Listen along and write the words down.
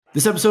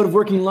This episode of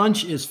Working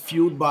Lunch is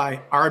fueled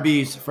by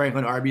Arby's.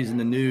 Franklin, Arby's in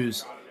the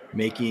news,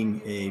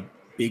 making a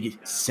big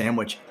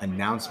sandwich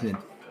announcement.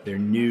 Their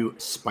new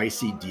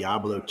spicy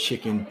Diablo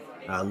chicken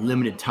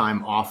limited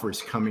time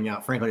offers coming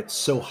out. Franklin, it's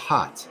so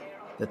hot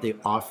that they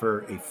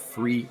offer a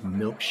free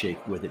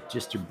milkshake with it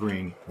just to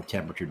bring the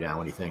temperature down.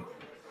 What do you think?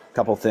 A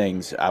couple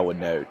things I would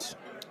note.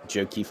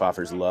 Joe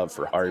Kiefhoffer's love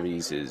for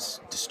Arby's is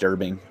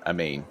disturbing. I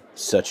mean,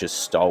 such a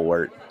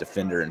stalwart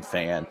defender and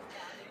fan.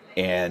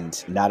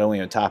 And not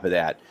only on top of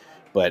that,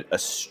 but a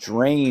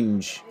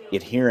strange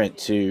adherent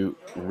to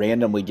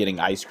randomly getting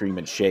ice cream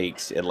and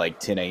shakes at like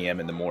 10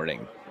 a.m. in the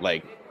morning.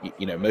 Like,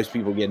 you know, most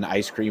people get an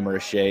ice cream or a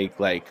shake,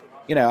 like,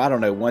 you know, I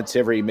don't know, once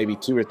every maybe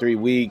 2 or 3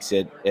 weeks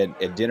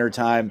at dinner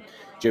time.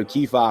 Joe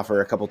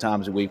Kiefhoffer a couple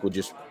times a week will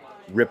just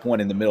rip one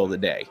in the middle of the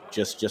day,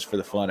 just for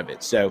the fun of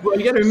it. So, well,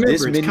 you got to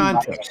remember, it's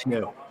context. You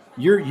know,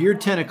 you're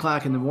 10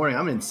 o'clock in the morning.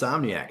 I'm an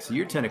insomniac, so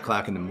your 10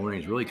 o'clock in the morning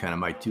is really kind of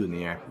my 2 in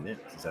the afternoon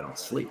since I don't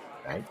sleep.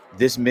 Right.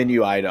 This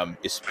menu item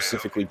is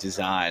specifically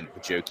designed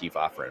with Joe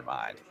Kiefhoffer in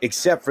mind,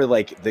 except for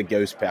like the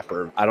ghost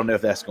pepper. I don't know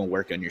if that's going to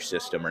work on your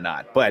system or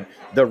not, but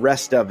the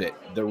rest of it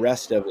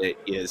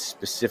is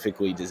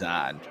specifically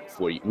designed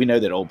for you. We know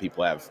that old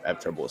people have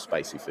trouble with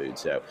spicy food,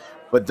 so,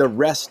 but the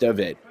rest of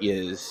it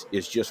is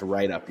just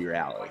right up your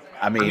alley.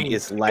 I mean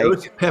it's like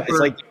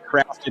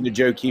crafted a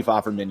Joe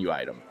Kiefhoffer menu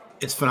item.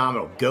 It's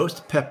phenomenal.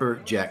 Ghost pepper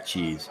jack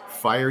cheese,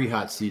 fiery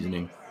hot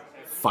seasoning,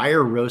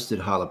 fire roasted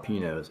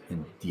jalapenos,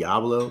 and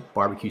Diablo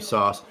barbecue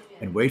sauce.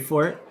 And wait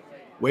for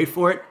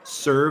it,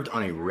 served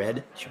on a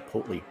red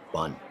chipotle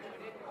bun.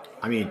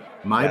 I mean,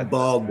 my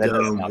bald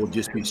dome will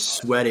just be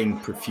sweating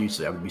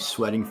profusely. I would be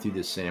sweating through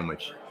this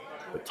sandwich,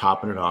 but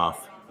topping it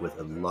off with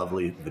a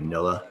lovely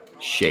vanilla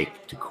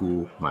shake to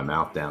cool my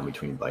mouth down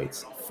between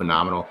bites.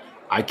 Phenomenal.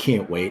 I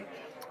can't wait.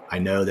 I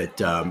know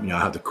that, I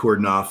have to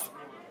cordon off,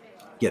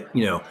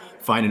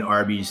 find an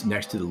Arby's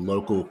next to the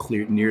local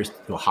nearest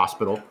to a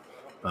hospital.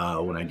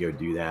 When I go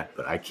do that,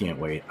 but I can't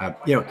wait.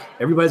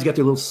 Everybody's got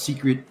their little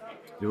secret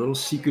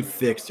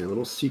fix, their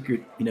little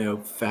secret,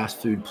 fast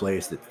food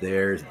place that's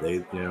theirs.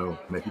 They,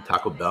 maybe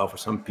Taco Bell for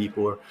some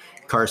people, or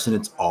Carson.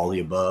 It's all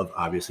the above.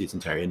 Obviously, it's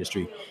entire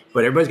industry,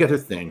 but everybody's got their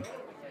thing.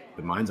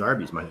 But mine's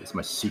Arby's. It's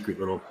my secret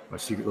little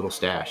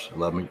stash. I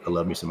love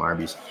me some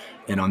Arby's.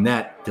 And on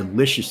that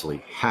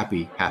deliciously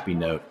happy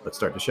note, let's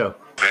start the show.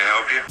 May I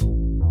help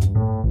you?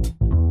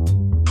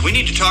 We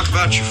need to talk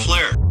about your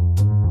flair.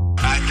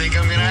 I think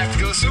I'm gonna have to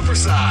go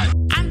superside.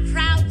 I'm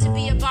proud to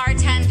be a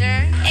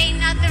bartender. Ain't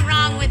nothing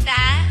wrong with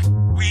that.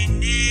 We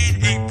need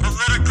a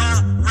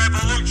political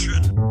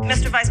revolution.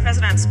 Mr. Vice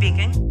President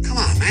speaking. Come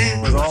on,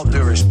 man. With all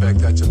due respect,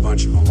 that's a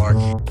bunch of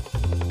malarkey.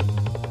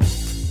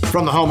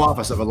 From the home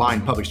office of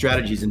Aligned Public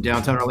Strategies in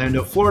downtown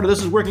Orlando, Florida, this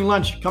is Working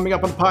Lunch, coming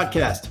up on the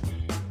podcast.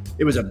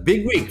 It was a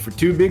big week for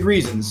two big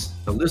reasons.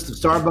 The list of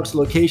Starbucks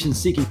locations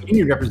seeking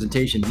union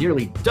representation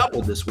nearly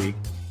doubled this week,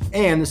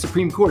 and the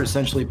Supreme Court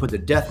essentially put the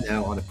death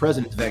knell on the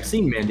president's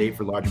vaccine mandate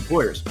for large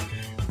employers.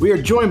 We are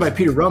joined by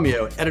Peter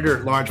Romeo,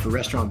 editor-at-large for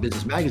Restaurant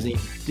Business Magazine,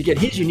 to get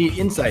his unique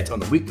insights on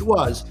the week that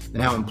was and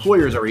how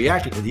employers are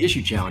reacting to the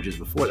issue challenges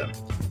before them.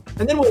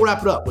 And then we'll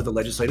wrap it up with a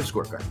legislative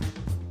scorecard.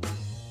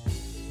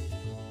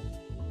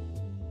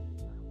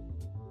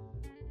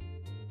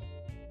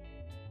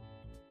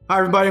 Hi,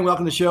 everybody, and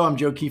welcome to the show. I'm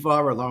Joe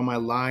Kiefhoffer, along with my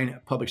line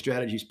public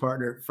strategies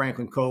partner,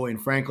 Franklin Coley. And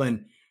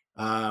Franklin,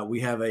 we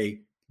have a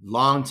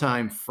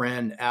longtime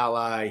friend,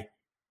 ally,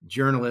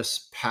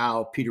 journalist,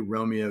 pal, Peter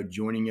Romeo,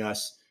 joining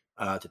us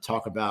to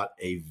talk about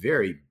a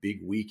very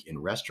big week in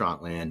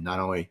restaurant land. Not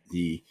only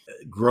the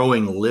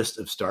growing list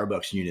of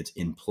Starbucks units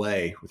in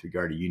play with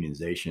regard to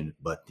unionization,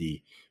 but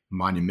the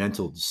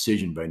monumental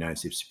decision by the United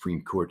States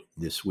Supreme Court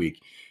this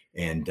week.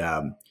 And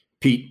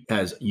Pete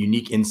has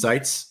unique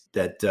insights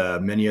that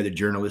many other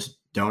journalists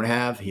don't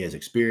have. He has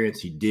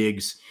experience, he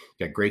digs,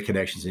 got great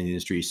connections in the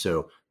industry.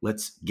 So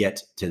let's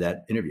get to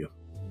that interview.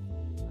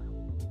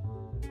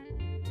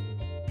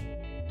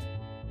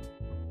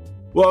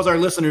 Well, as our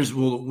listeners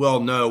will well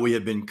know, we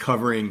have been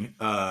covering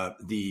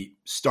the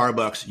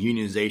Starbucks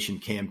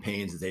unionization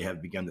campaigns that they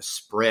have begun to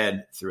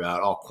spread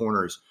throughout all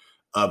corners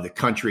of the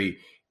country.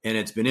 And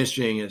it's been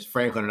interesting as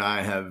Franklin and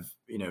I have,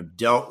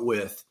 dealt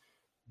with,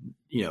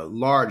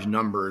 large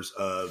numbers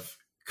of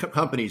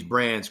companies,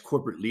 brands,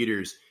 corporate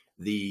leaders,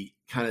 the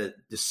kind of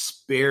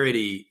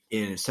disparity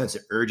in a sense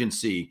of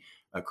urgency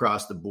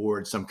across the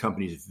board. Some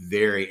companies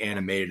very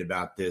animated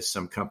about this.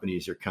 Some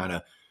companies are kind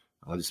of,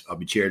 I'll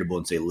be charitable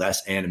and say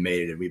less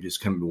animated. And we've just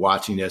come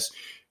watching this.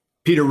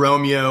 Peter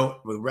Romeo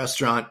with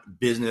Restaurant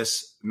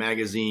Business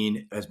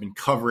Magazine has been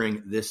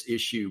covering this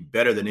issue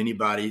better than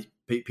anybody.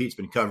 Pete's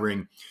been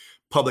covering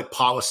public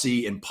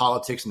policy and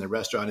politics in the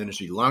restaurant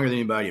industry longer than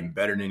anybody and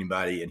better than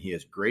anybody. And he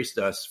has graced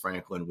us,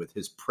 Franklin, with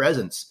his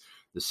presence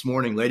this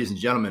morning. Ladies and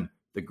gentlemen,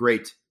 the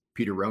great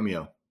Peter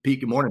Romeo. Pete,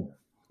 good morning.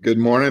 Good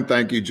morning.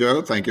 Thank you,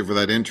 Joe. Thank you for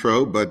that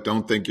intro, but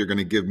don't think you're going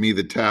to give me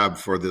the tab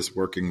for this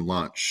working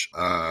lunch.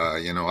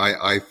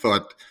 I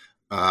thought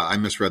I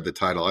misread the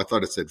title. I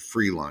thought it said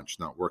free lunch,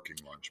 not working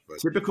lunch. But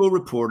typical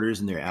reporters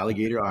and their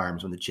alligator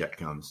arms when the check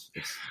comes.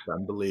 It's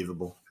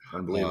unbelievable.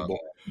 Unbelievable.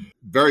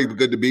 Very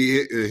good to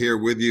be here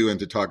with you and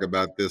to talk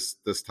about this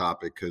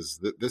topic, because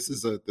this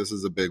is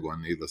a big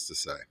one, needless to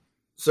say.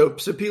 So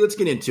Pete, let's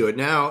get into it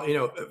now.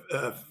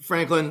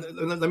 Franklin,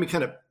 let me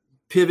kind of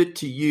pivot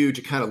to you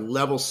to kind of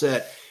level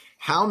set.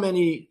 How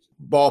many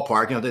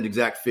ballpark, not that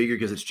exact figure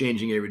because it's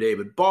changing every day,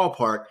 but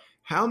ballpark,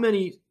 how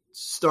many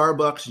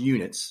Starbucks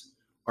units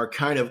are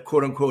kind of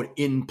quote unquote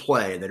in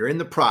play that are in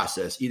the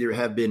process, either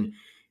have been,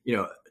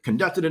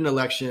 conducted an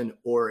election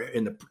or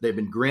they've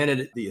been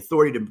granted the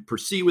authority to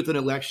proceed with an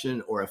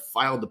election or have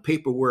filed the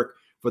paperwork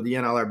for the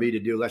NLRB to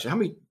do election? How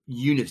many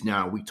units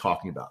now are we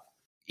talking about?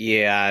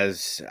 Yeah,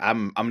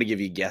 I'm going to give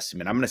you a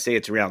guesstimate. I'm going to say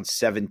it's around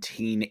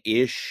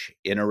 17-ish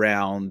in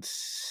around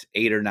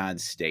 8 or 9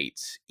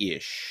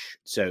 states-ish.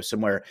 So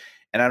somewhere,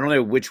 and I don't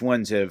know which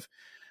ones have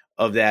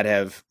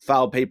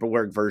filed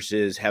paperwork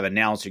versus have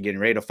announced or getting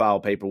ready to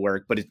file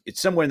paperwork, but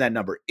it's somewhere in that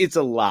number. It's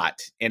a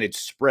lot, and it's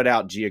spread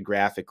out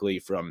geographically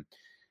from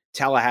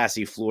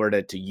Tallahassee,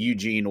 Florida to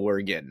Eugene,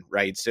 Oregon,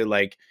 right? So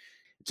like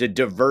it's a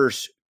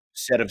diverse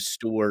set of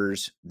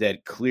stores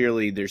that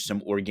clearly there's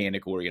some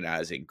organic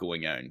organizing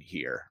going on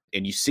here.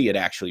 And you see it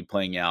actually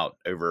playing out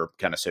over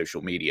kind of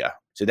social media.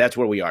 So that's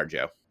where we are,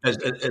 Joe.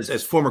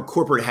 As former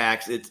corporate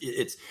hacks,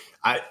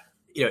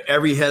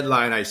 every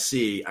headline I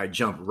see, I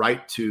jump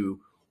right to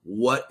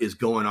what is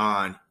going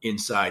on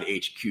inside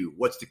HQ.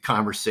 What's the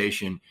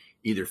conversation,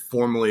 either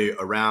formally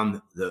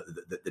around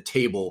the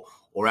table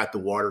or at the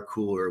water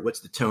cooler?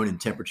 What's the tone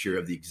and temperature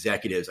of the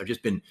executives? I've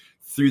just been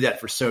through that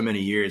for so many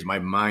years. My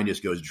mind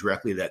just goes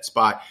directly to that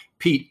spot.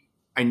 Pete,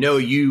 I know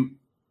you,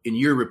 in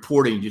your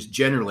reporting, just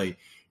generally,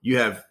 you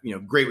have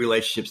great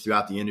relationships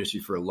throughout the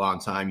industry for a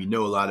long time. You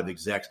know a lot of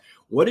execs.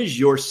 What is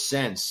your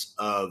sense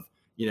of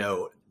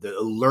the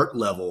alert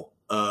level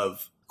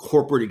of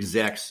corporate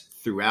execs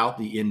throughout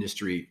the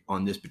industry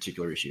on this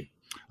particular issue?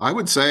 I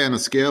would say on a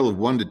scale of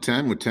 1 to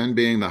 10, with 10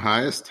 being the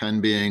highest, 10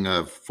 being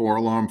a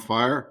 4-alarm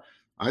fire,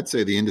 I'd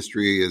say the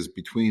industry is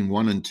between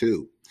 1 and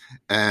 2.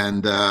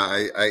 And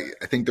I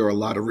think there are a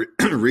lot of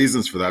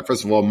reasons for that.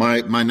 First of all,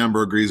 my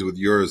number agrees with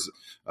yours,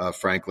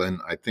 Franklin.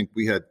 I think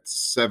we had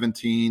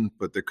 17,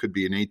 but there could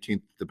be an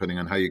 18th, depending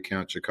on how you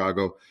count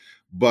Chicago.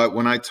 But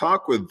when I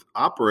talk with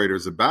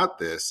operators about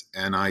this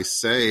and I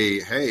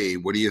say, hey,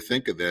 what do you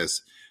think of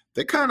this?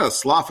 They kind of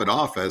slough it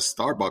off as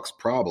Starbucks'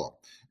 problem.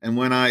 And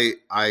when I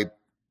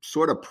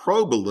sort of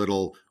probe a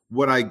little,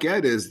 what I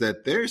get is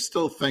that they're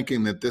still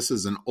thinking that this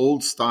is an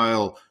old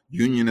style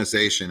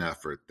unionization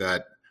effort,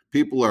 that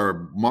people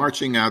are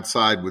marching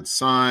outside with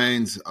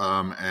signs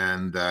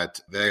and that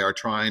they are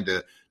trying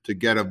to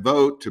get a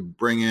vote to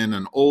bring in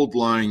an old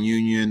line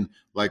union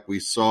like we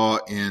saw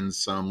in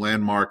some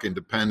landmark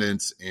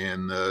independents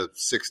in the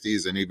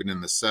 60s and even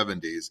in the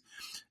 70s.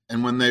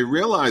 And when they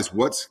realize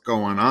what's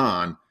going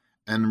on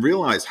and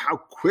realize how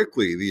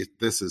quickly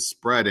this is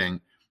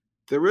spreading,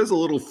 there is a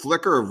little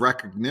flicker of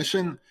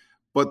recognition.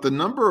 But the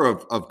number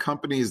of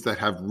companies that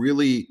have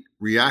really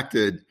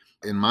reacted,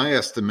 in my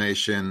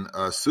estimation,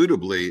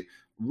 suitably,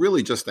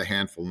 really just a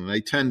handful. And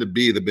they tend to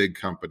be the big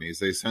companies.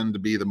 They tend to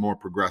be the more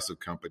progressive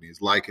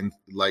companies, like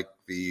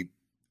the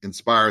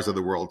Inspires of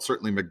the world,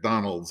 certainly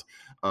McDonald's,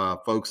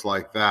 folks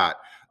like that.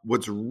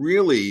 What's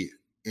really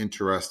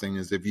interesting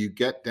is if you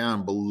get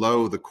down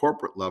below the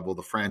corporate level,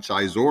 the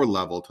franchisor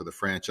level to the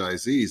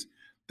franchisees,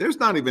 there's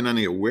not even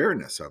any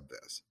awareness of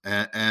this.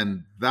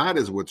 And that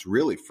is what's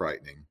really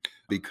frightening,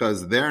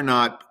 because they're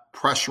not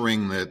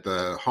pressuring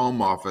the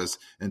home office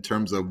in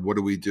terms of what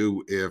do we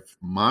do if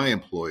my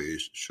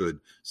employees should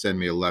send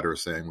me a letter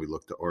saying we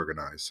look to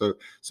organize.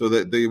 So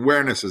the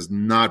awareness is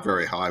not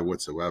very high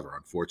whatsoever,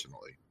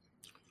 unfortunately.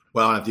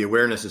 Well, if the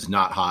awareness is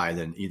not high,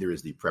 then either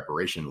is the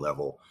preparation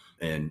level.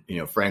 And,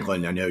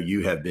 Franklin, I know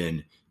you have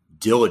been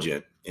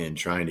diligent in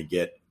trying to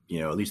get,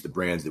 at least the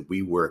brands that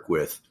we work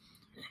with,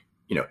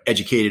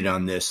 educated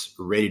on this,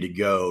 ready to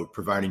go,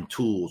 providing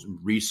tools,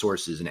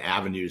 resources, and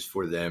avenues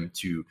for them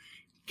to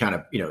kind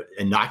of,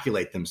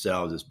 inoculate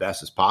themselves as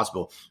best as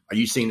possible. Are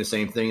you seeing the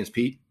same thing as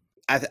Pete?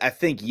 I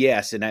think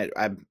yes, and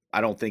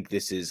I don't think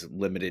this is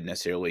limited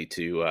necessarily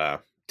to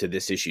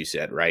this issue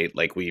set, right?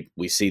 Like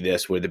we see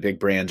this where the big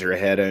brands are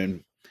ahead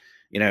on,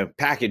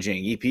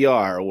 packaging,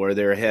 EPR, or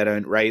they're ahead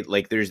on, right?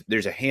 Like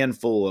there's a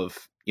handful of,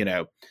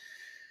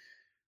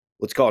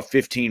 let's call it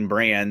 15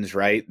 brands,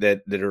 right,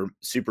 that are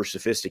super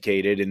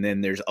sophisticated, and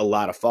then there's a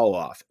lot of fall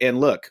off. And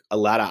look, a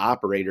lot of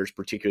operators,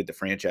 particularly at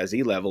the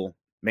franchisee level,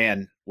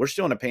 man, we're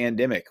still in a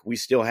pandemic. We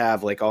still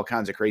have like all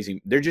kinds of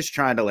crazy, they're just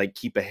trying to like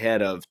keep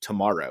ahead of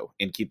tomorrow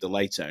and keep the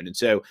lights on. And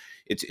so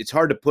it's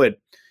hard to put,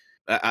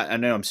 I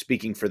know I'm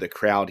speaking for the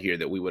crowd here,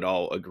 that we would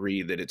all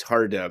agree that it's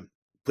hard to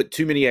put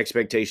too many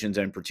expectations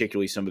on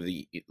particularly some of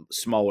the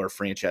smaller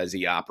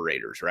franchisee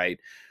operators, right?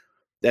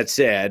 That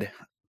said,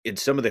 in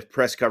some of the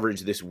press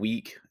coverage this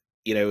week,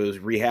 it was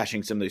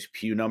rehashing some of those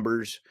Pew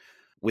numbers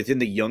within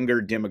the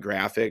younger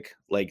demographic,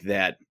 like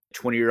that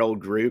 20-year-old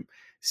group,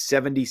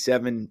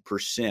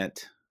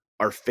 77%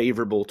 are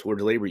favorable toward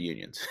labor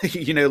unions.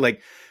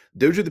 Like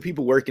those are the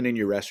people working in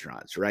your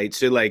restaurants, right?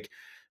 So like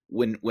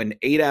when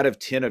 8 out of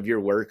 10 of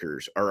your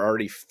workers are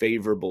already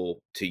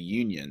favorable to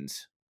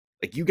unions,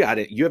 like you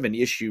have an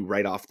issue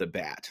right off the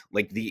bat.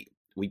 Like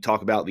we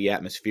talk about the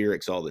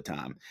atmospherics all the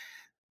time.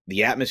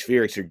 The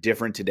atmospherics are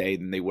different today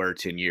than they were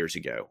 10 years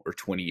ago or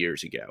 20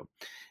 years ago.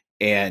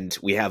 And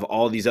we have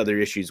all these other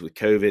issues with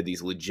COVID,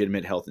 these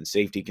legitimate health and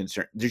safety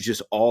concerns. There's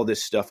just all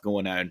this stuff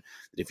going on.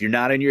 If you're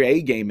not in your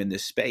A game in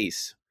this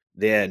space,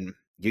 then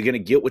you're going to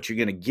get what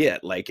you're going to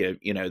get. Like,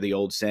 the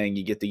old saying,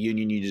 you get the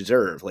union you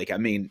deserve. Like, I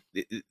mean,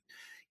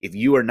 if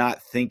you are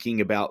not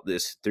thinking about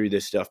this through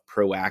this stuff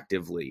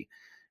proactively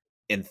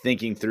and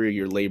thinking through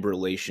your labor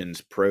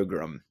relations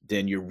program,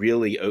 then you're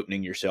really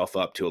opening yourself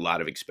up to a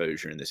lot of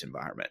exposure in this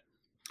environment.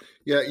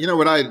 Yeah,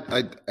 what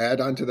I'd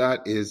add on to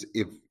that is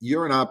if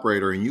you're an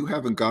operator and you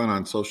haven't gone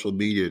on social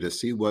media to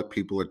see what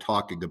people are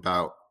talking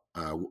about,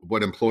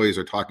 what employees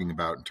are talking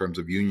about in terms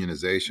of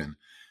unionization,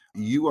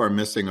 you are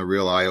missing a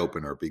real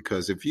eye-opener,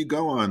 because if you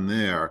go on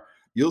there,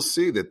 you'll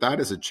see that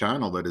is a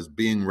channel that is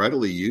being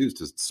readily used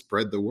to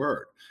spread the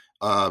word.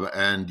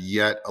 And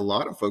yet a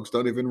lot of folks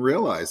don't even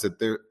realize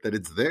that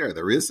it's there.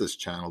 There is this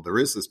channel, there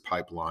is this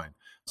pipeline.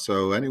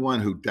 So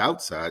anyone who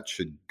doubts that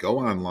should go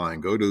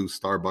online, go to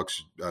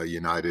Starbucks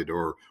United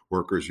or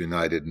Workers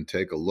United and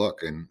take a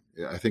look. And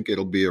I think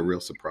it'll be a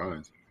real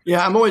surprise.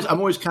 Yeah, I'm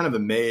always kind of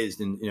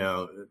amazed. And,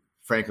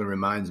 Franklin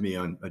reminds me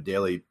on a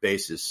daily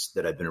basis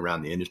that I've been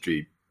around the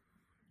industry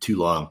too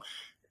long.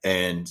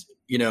 And,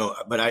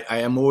 but I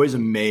am always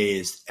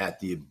amazed at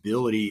the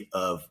ability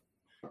of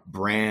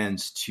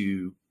brands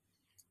to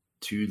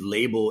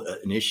label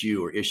an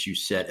issue or issue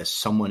set as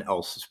someone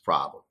else's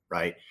problem,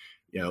 right?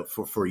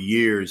 For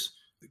years,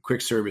 the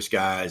quick service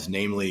guys,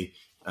 namely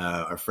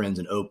our friends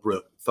in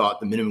Oprah, thought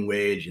the minimum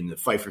wage and the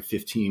fight for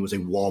 15 was a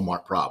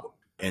Walmart problem.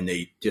 And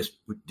they just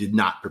did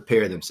not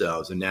prepare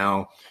themselves. And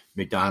now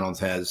McDonald's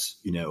has,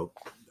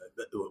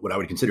 what I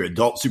would consider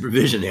adult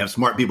supervision. They have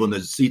smart people in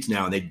those seats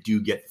now, and they do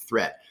get the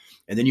threat.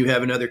 And then you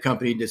have another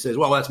company that says,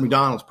 well, that's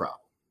McDonald's problem,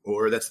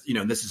 or that's,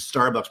 this is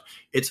Starbucks.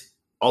 It's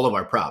all of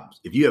our problems.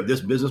 If you have this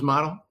business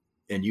model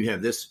and you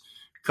have this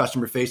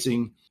customer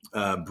facing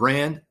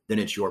brand, then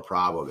it's your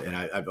problem. And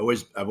I've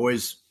always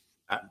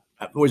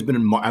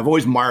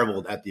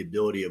marveled at the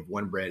ability of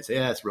one brand to say,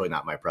 it's really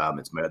not my problem.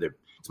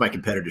 It's my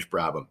competitor's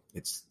problem.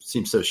 It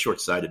seems so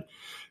short-sighted.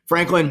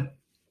 Franklin,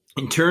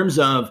 in terms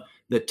of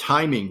the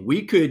timing,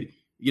 we could,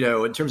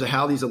 in terms of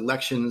how these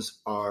elections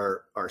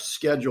are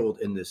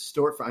scheduled in this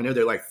store, I know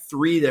there are like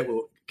 3 that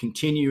will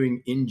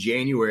continuing in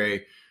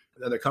January,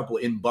 another couple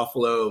in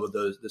Buffalo,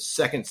 the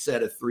second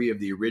set of 3 of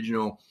the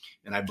original.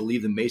 And I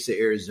believe the Mesa,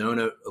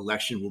 Arizona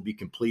election will be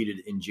completed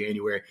in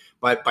January.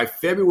 By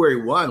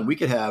February 1, we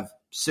could have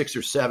 6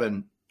 or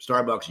 7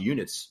 Starbucks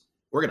units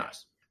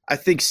organized. I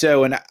think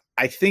so. And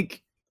I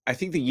think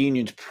the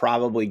union's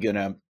probably going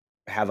to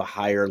have a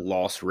higher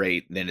loss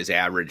rate than is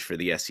average for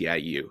the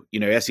SEIU.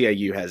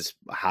 SEIU has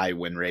high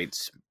win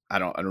rates. I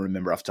don't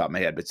remember off the top of my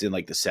head, but it's in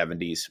like the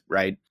 70s,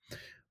 right?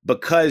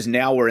 Because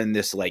now we're in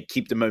this, like,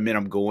 keep the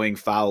momentum going,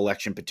 file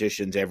election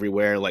petitions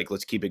everywhere. Like,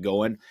 let's keep it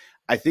going.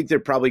 I think they're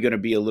probably going to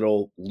be a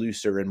little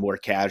looser and more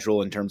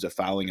casual in terms of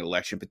filing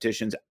election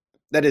petitions.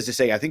 That is to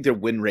say, I think their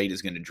win rate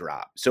is going to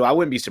drop. So I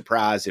wouldn't be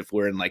surprised if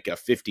we're in like a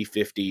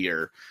 50-50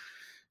 or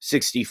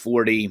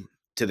 60-40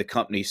 to the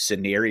company's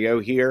scenario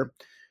here.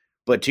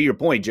 But to your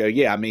point, Joe,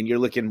 yeah, I mean, you're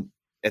looking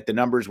at the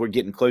numbers, we're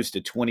getting close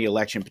to 20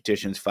 election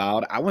petitions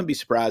filed. I wouldn't be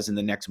surprised in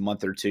the next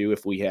month or two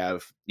if we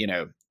have,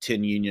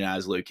 10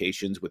 unionized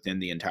locations within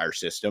the entire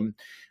system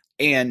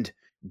and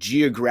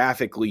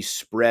geographically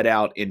spread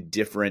out in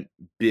different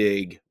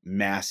big,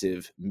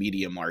 massive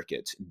media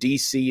markets.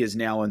 DC is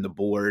now on the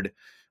board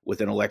with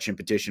an election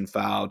petition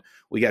filed.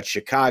 We got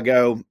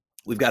Chicago.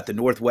 We've got the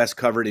Northwest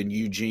covered in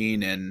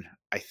Eugene and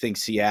I think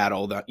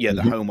Seattle,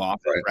 the home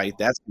office, right?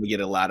 That's going to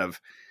get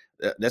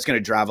that's going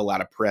to drive a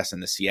lot of press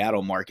in the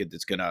Seattle market.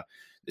 That's going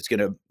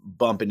to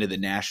bump into the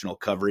national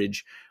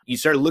coverage. You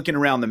start looking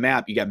around the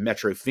map, you got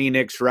Metro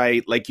Phoenix,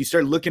 right? Like you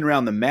start looking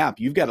around the map,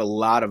 you've got a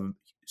lot of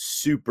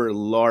super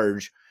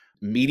large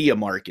media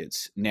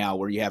markets now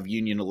where you have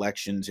union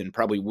elections and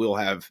probably will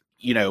have,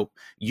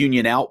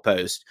 union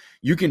outposts.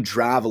 You can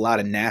drive a lot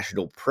of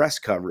national press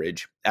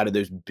coverage out of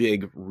those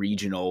big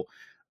regional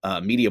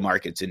media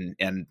markets.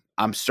 And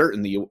I'm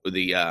certain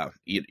the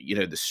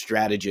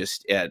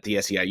strategists at the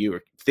SEIU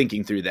are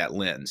thinking through that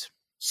lens.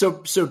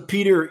 So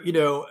Peter,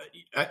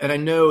 and I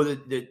know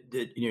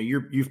that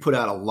you've put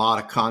out a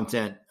lot of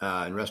content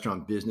in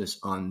restaurant business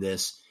on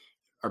this.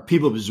 Are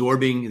people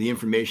absorbing the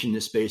information in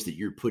this space that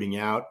you're putting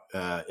out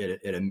at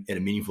a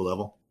meaningful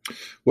level?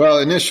 Well,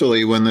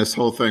 initially, when this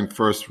whole thing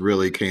first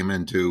really came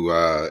into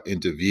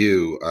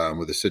view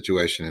with the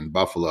situation in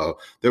Buffalo,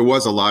 there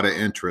was a lot of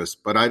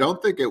interest, but I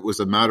don't think it was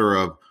a matter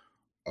of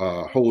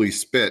holy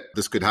spit,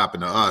 this could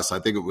happen to us. I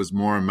think it was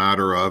more a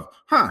matter of,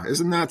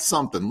 isn't that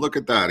something? Look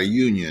at that, a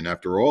union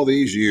after all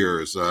these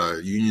years,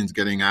 unions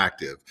getting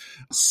active.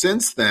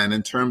 Since then,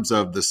 in terms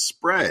of the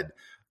spread,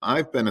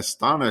 I've been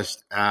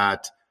astonished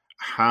at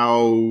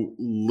how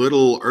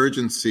little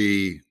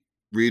urgency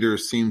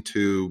readers seem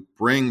to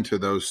bring to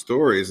those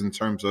stories in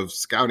terms of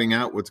scouting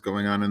out what's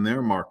going on in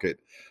their market.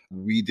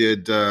 We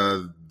did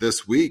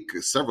this week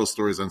several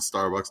stories on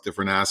Starbucks,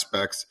 different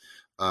aspects.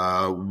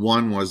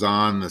 One was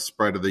on the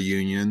spread of the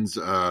unions,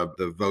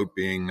 the vote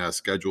being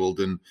scheduled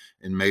in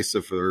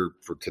Mesa for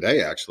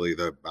today. Actually,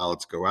 the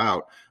ballots go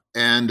out.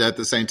 And at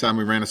the same time,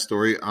 we ran a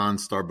story on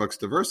Starbucks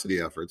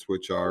diversity efforts,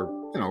 which are,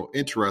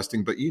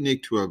 interesting, but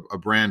unique to a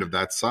brand of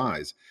that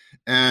size.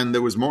 And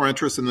there was more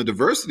interest in the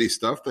diversity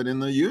stuff than in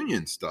the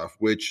union stuff,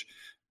 which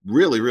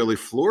really, really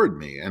floored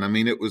me. And I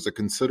mean, it was a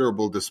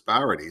considerable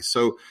disparity.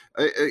 So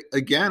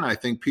again, I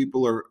think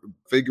people are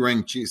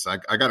figuring, geez,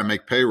 I got to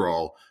make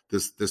payroll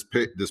this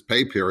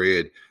pay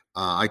period.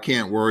 I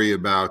can't worry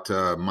about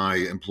my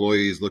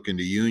employees looking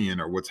to union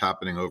or what's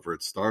happening over at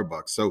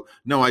Starbucks. So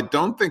no, I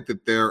don't think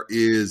that there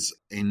is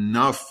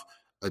enough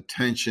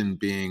attention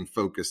being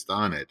focused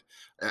on it.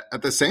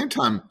 At the same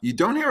time, you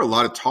don't hear a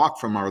lot of talk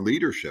from our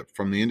leadership,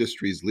 from the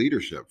industry's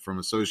leadership, from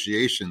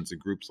associations and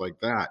groups like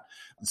that,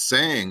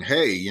 saying,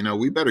 hey,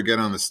 we better get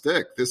on the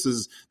stick. This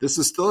is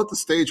still at the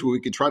stage where we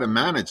could try to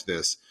manage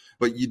this.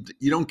 But you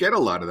don't get a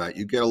lot of that.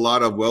 You get a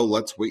lot of, well,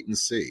 let's wait and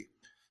see.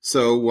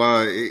 So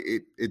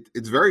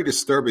it's very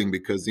disturbing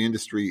because the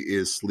industry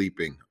is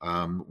sleeping,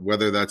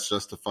 whether that's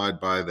justified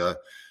by the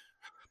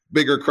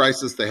bigger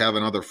crisis they have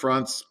in other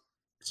fronts,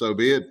 so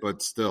be it.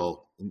 But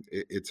still,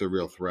 it's a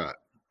real threat.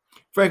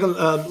 Franklin,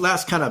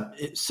 last kind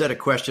of set of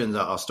questions.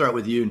 I'll start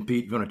with you, and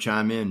Pete, if you want to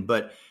chime in.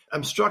 But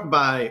I'm struck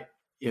by,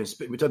 we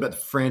talk about the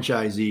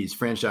franchisees,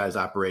 franchise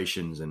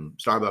operations, and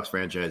Starbucks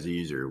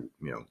franchisees, or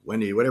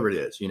Wendy, whatever it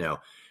is,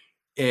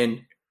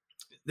 and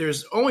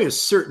there's only a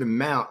certain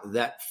amount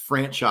that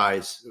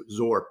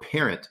franchisor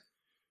parent,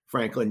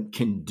 Franklin,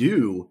 can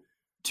do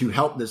to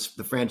help the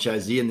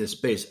franchisee in this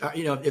space.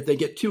 If they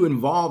get too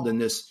involved in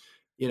this,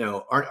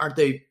 aren't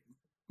they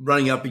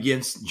running up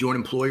against joint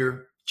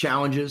employer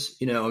challenges?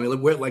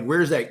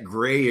 Where's that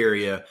gray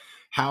area?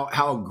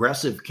 How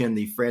aggressive can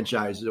the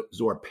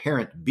franchisor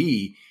parent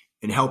be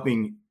in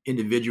helping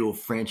individual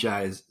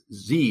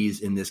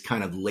franchisees in this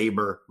kind of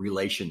labor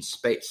relation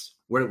space?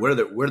 Where are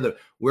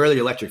the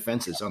electric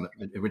fences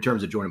in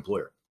terms of joint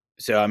employer?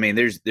 So, I mean,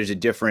 there's a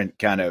different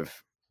kind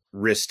of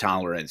risk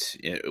tolerance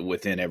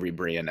within every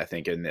brand, I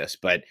think, in this.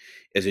 But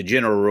as a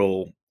general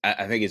rule,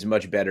 I think it's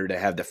much better to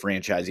have the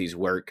franchisees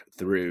work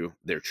through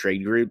their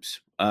trade groups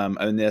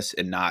on this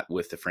and not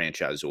with the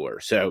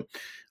franchisor. So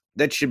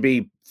that should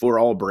be for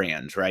all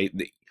brands, right?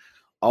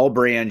 All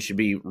brands should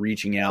be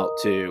reaching out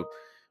to,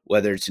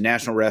 whether it's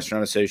National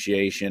Restaurant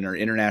Association or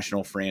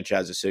International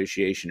Franchise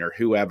Association or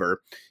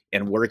whoever,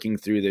 and working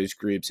through those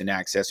groups and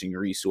accessing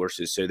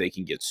resources so they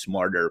can get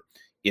smarter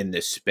in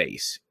this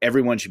space.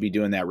 Everyone should be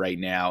doing that right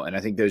now. And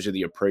I think those are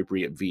the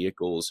appropriate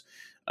vehicles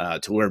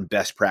to learn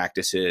best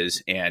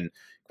practices. And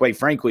quite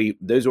frankly,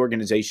 those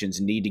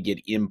organizations need to get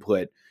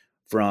input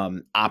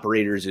from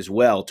operators as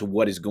well to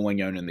what is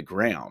going on in the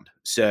ground.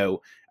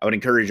 So I would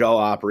encourage all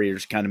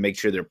operators to kind of make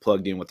sure they're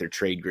plugged in with their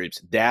trade groups.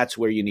 That's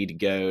where you need to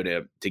go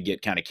to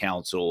get kind of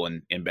counsel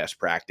and best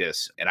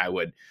practice. And I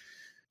would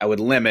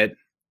limit,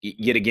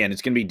 yet again,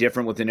 it's going to be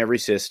different within every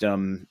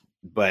system,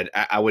 but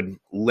I would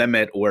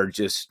limit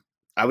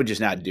I would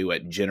just not do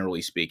it.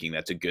 Generally speaking,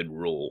 that's a good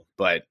rule,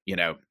 but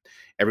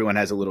everyone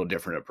has a little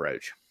different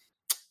approach.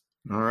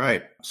 All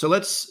right. So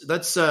let's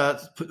put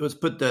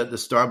the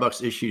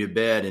Starbucks issue to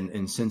bed.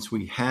 And since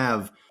we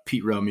have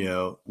Pete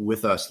Romeo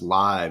with us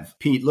live,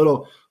 Pete,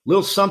 little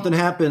something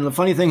happened. The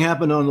funny thing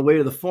happened on the way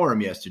to the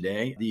forum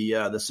yesterday.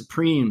 The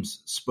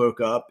Supremes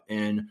spoke up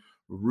and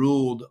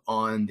ruled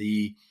on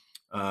the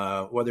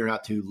whether or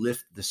not to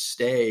lift the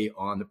stay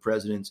on the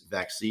president's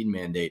vaccine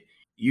mandate.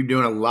 You're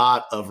doing a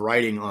lot of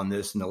writing on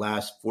this in the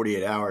last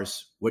 48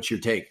 hours. What's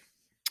your take?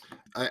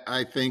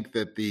 I think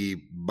that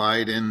the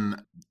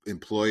Biden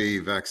employee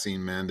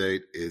vaccine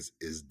mandate is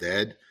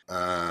dead.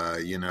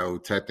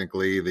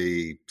 Technically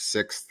the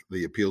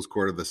appeals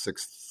court of the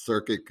Sixth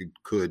Circuit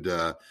could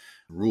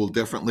rule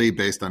differently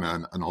based on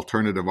an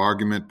alternative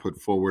argument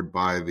put forward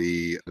by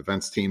the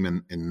defense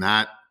team in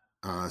that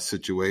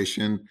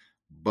situation.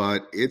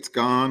 But it's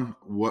gone.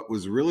 What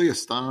was really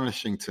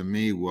astonishing to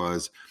me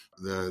was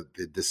the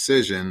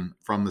decision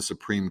from the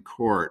Supreme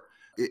Court.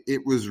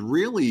 It was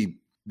really,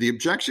 the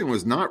objection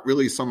was not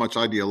really so much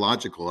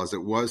ideological as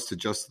it was to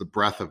just the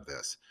breadth of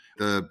this.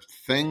 The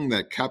thing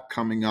that kept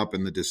coming up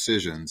in the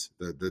decisions,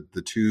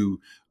 the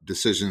two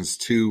decisions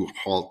to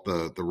halt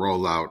the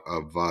rollout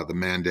of the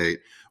mandate,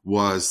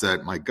 was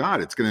that, my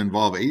God, it's going to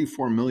involve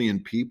 84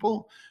 million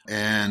people,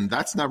 and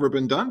that's never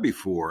been done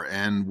before.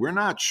 And we're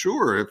not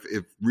sure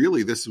if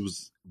really this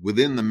was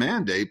within the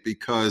mandate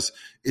because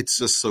it's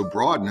just so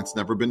broad and it's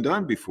never been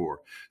done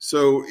before.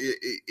 So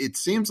it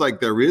seems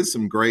like there is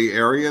some gray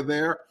area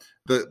there.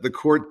 The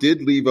court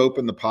did leave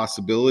open the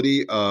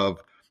possibility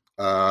of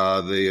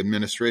the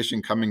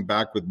administration coming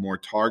back with more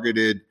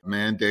targeted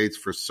mandates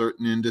for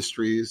certain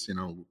industries,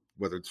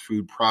 whether it's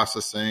food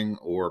processing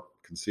or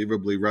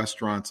conceivably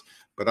restaurants.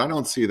 But I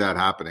don't see that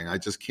happening. I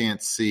just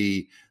can't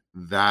see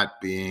that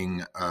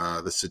being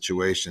the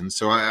situation.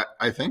 So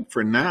I think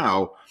for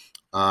now,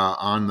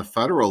 On the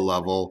federal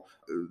level,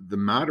 the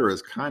matter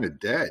is kind of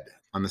dead.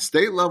 On the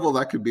state level,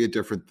 that could be a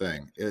different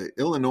thing.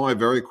 Illinois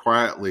very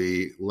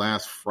quietly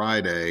last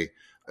Friday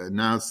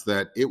announced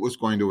that it was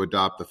going to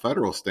adopt the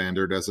federal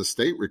standard as a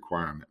state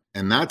requirement.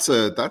 And that's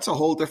a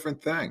whole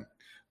different thing,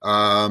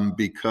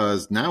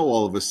 because now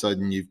all of a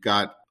sudden you've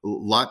got a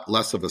lot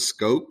less of a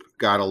scope,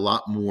 got a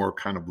lot more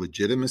kind of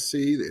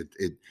legitimacy.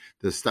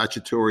 The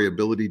statutory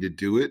ability to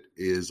do it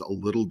is a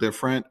little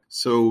different.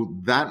 So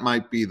that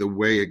might be the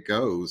way it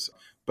goes.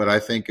 But I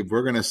think if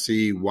we're going to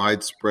see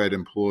widespread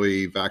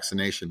employee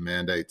vaccination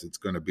mandates, it's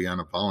going to be on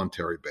a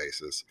voluntary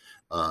basis,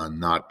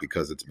 not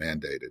because it's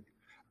mandated.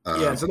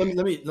 Yeah. So let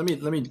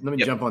me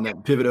jump on that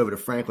and pivot over to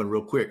Franklin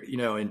real quick.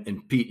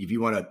 And Pete, if you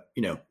want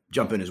to,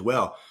 jump in as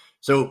well.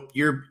 So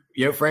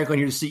Franklin,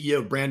 you're the CEO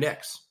of Brand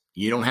X.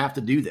 You don't have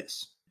to do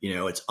this.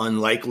 It's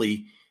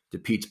unlikely, to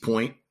Pete's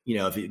point,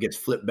 if it gets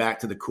flipped back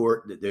to the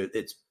court,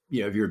 it's,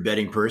 if you're a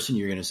betting person,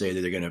 you're going to say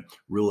that they're going to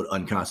rule it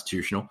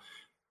unconstitutional.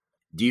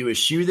 Do you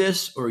eschew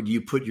this, or do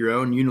you put your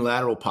own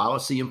unilateral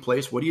policy in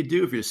place? What do you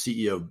do if you're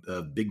the CEO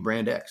of Big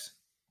Brand X?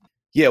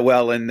 Yeah,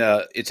 well, and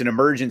it's an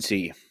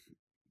emergency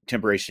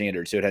temporary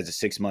standard, so it has a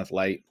 6-month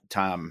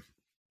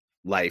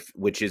life,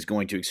 which is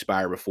going to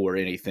expire before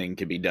anything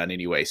can be done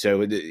anyway.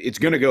 So it's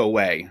going to go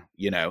away.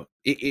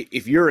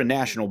 If you're a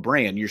national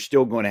brand, you're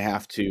still going to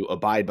have to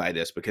abide by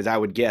this, because I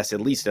would guess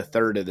at least a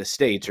third of the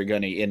states are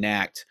going to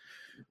enact,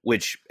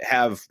 which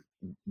have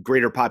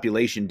greater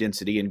population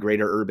density in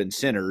greater urban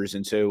centers.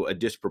 And so a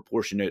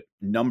disproportionate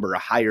number, a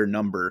higher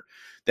number,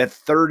 that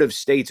third of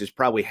states is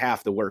probably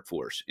half the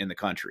workforce in the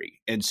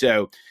country. And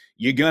so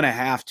you're going to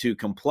have to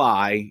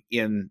comply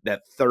in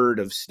that third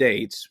of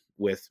states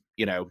with,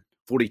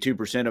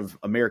 42% of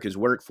America's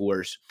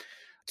workforce.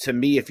 To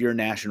me, if you're a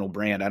national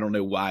brand, I don't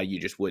know why you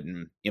just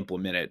wouldn't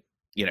implement it,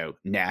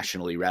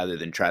 nationally rather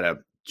than try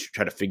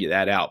to figure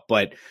that out.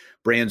 But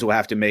brands will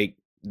have to make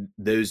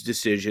those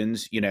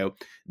decisions.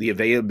 The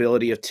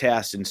availability of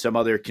tests and some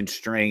other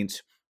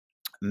constraints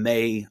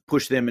may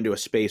push them into a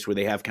space where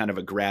they have kind of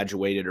a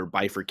graduated or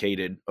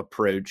bifurcated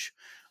approach.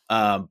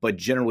 But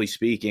generally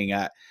speaking,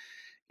 I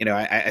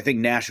think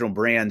national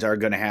brands are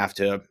going to have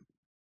to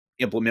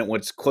implement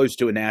what's close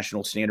to a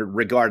national standard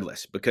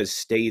regardless, because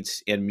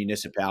states and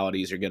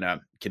municipalities are going to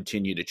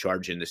continue to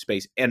charge in the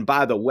space. And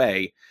by the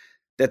way,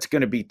 that's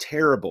going to be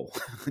terrible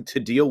to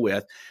deal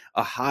with.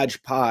 A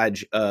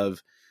hodgepodge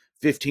of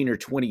 15 or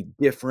 20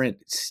 different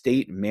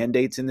state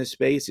mandates in this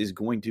space is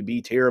going to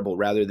be terrible,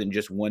 rather than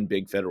just one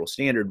big federal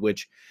standard,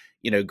 which,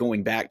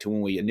 going back to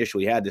when we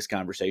initially had this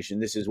conversation,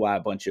 this is why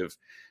a bunch of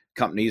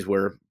companies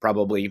were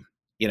probably,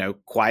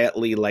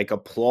 quietly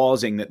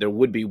applauding that there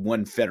would be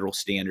one federal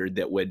standard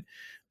that would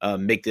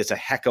make this a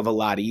heck of a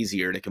lot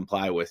easier to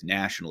comply with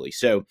nationally.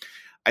 So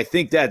I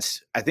think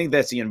that's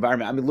the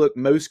environment. I mean, look,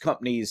 most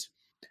companies,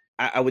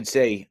 I would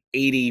say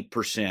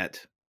 80%,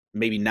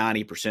 maybe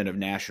 90% of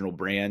national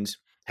brands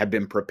have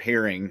been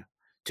preparing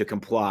to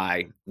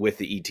comply with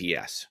the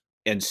ETS.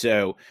 And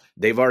so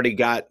they've already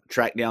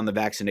tracked down the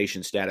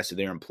vaccination status of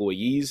their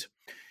employees.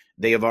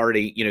 They have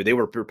already, they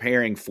were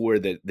preparing for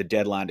the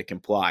deadline to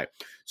comply.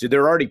 So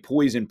they're already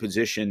poised in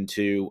position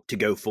to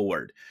go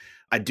forward.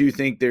 I do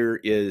think there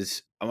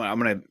is, I'm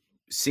going to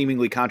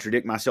seemingly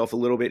contradict myself a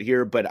little bit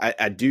here, but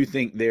I do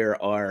think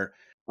there are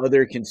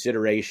other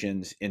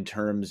considerations in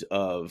terms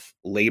of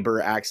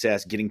labor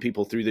access, getting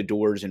people through the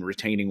doors and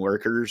retaining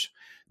workers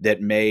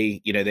that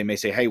may, they may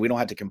say, hey, we don't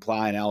have to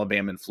comply in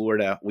Alabama and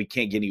Florida. We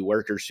can't get any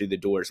workers through the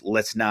doors.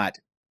 Let's not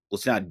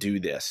do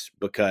this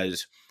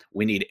because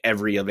we need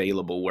every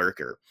available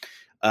worker.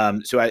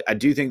 So I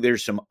do think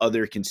there's some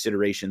other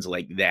considerations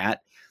like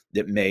that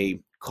may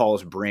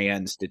cause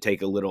brands to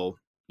take a little,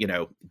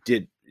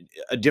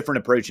 a different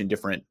approach in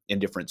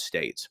different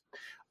states.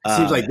 It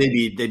seems like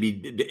they'd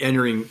be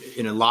entering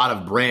in a lot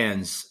of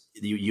brands.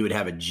 You would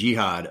have a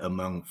jihad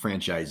among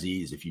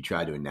franchisees if you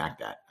tried to enact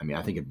that. I mean,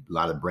 I think a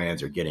lot of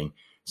brands are getting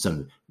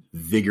some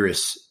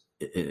vigorous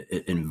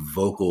and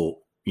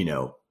vocal,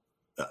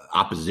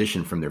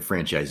 opposition from their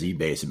franchisee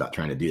base about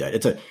trying to do that.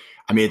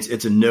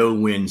 It's a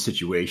no-win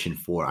situation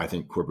for, I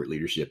think, corporate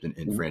leadership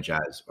and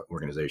franchise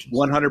organizations.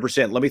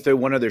 100%. Let me throw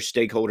one other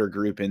stakeholder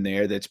group in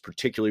there that's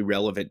particularly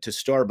relevant to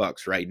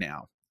Starbucks right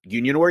now.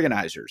 Union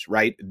organizers,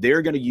 right?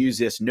 They're going to use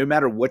this no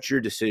matter what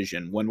your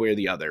decision, one way or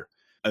the other,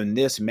 on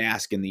this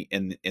mask and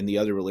the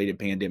other related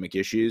pandemic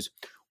issues.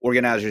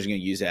 Organizers are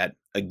going to use that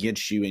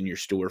against you in your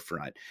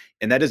storefront.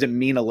 And that doesn't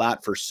mean a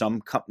lot for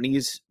some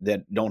companies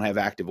that don't have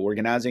active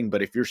organizing,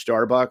 but if you're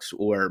Starbucks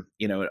or,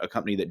 a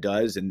company that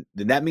does, and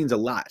then that means a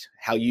lot,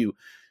 how you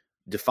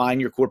define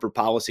your corporate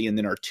policy and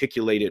then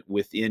articulate it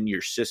within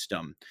your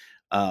system,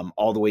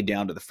 all the way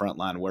down to the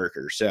frontline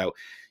worker. So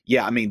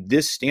yeah,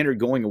 this standard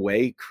going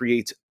away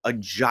creates a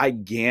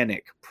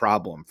gigantic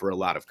problem for a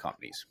lot of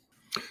companies.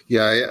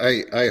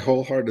 Yeah, I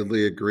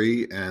wholeheartedly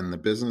agree. And the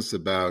business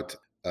about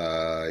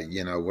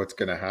what's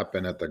going to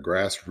happen at the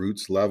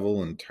grassroots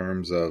level in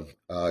terms of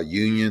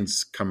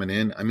unions coming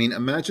in.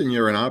 Imagine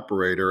you're an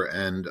operator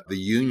and the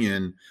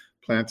union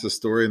plants a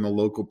story in the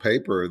local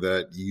paper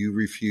that you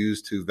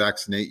refuse to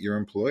vaccinate your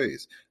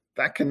employees.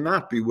 That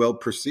cannot be well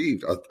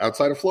perceived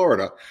outside of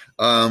Florida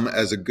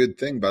as a good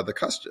thing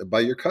by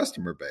your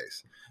customer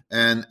base.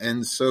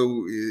 And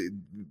so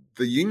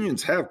the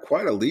unions have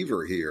quite a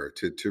lever here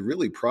to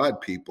really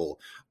prod people.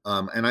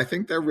 And I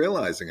think they're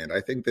realizing it. I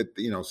think that,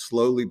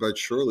 slowly but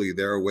surely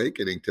they're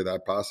awakening to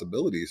that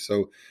possibility.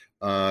 So,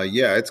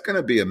 it's going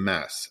to be a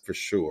mess for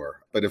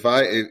sure. But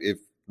if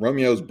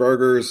Romeo's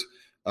Burgers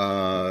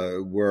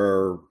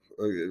were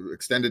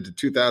extended to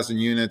 2,000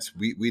 units,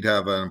 we'd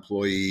have an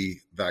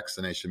employee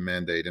vaccination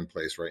mandate in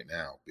place right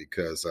now,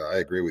 because I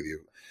agree with you,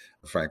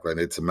 Franklin.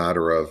 It's a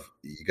matter of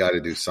you got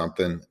to do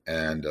something,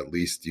 and at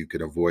least you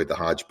can avoid the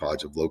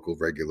hodgepodge of local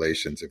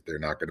regulations if they're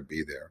not going to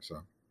be there.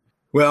 So,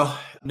 well,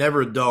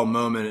 never a dull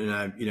moment. And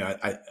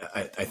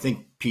I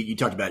think, Pete, you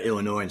talked about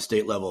Illinois and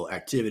state level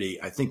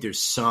activity. I think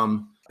there's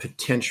some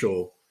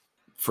potential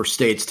for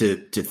states to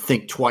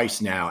think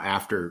twice now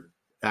after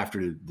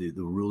the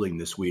ruling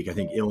this week. I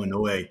think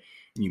Illinois,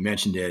 you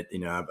mentioned it,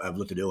 I've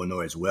looked at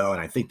Illinois as well,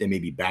 and I think they may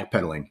be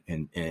backpedaling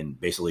and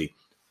basically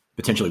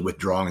potentially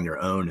withdrawing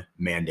their own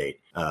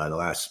mandate the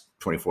last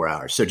 24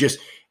 hours. So just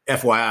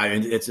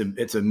FYI,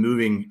 it's a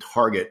moving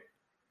target,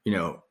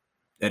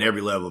 at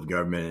every level of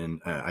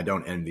government. And I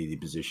don't envy the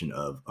position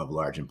of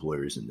large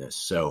employers in this.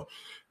 So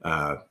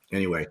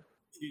anyway,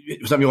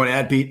 something you want to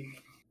add, Pete?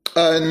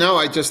 No,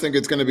 I just think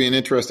it's going to be an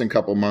interesting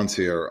couple months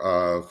here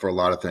for a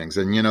lot of things.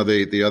 And,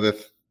 the other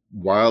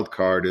wild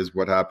card is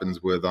what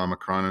happens with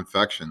Omicron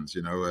infections.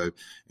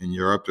 In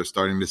Europe, they're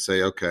starting to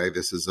say, okay,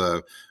 this is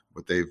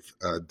what they've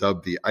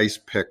dubbed the ice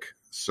pick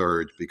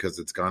surge, because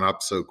it's gone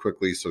up so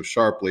quickly, so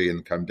sharply,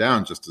 and come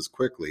down just as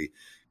quickly.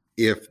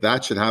 If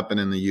that should happen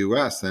in the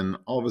U.S., then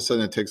all of a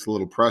sudden it takes a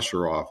little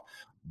pressure off.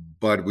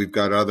 But we've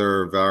got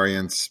other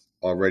variants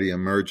already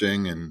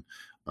emerging in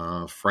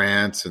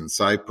France and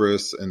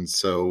Cyprus, and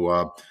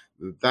so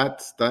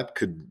that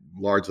could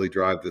largely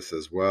drive this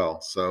as well.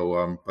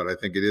 So, but I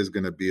think it is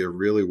going to be a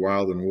really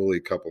wild and woolly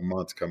couple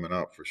months coming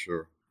up for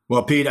sure.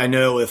 Well, Pete, I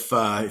know if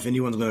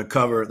anyone's going to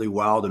cover the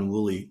wild and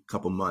woolly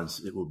couple months,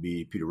 it will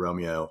be Peter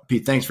Romeo.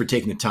 Pete, thanks for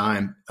taking the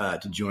time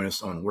to join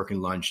us on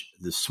Working Lunch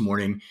this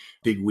morning.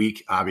 Big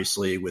week,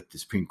 obviously, with the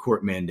Supreme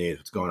Court mandate,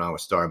 what's going on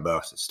with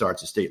Starbucks. It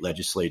starts at state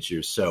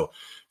legislatures. So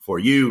for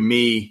you,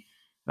 me,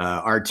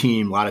 our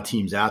team, a lot of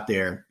teams out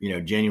there,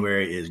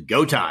 January is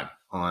go time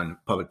on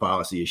public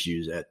policy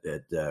issues at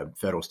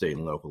federal, state,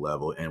 and local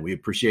level. And we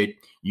appreciate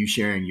you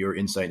sharing your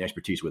insight and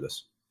expertise with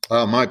us.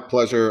 My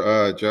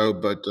pleasure, Joe.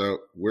 But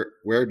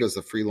where does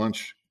the free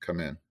lunch come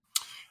in?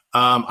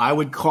 I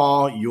would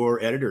call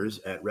your editors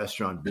at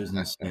Restaurant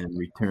Business and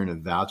return a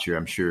voucher.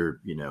 I'm sure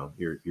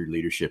your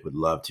leadership would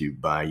love to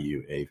buy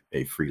you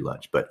a free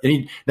lunch. But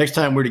next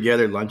time we're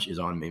together, lunch is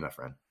on me, my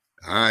friend.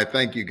 All right,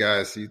 thank you,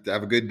 guys. You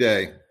have a good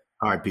day.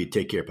 All right, Pete.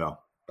 Take care,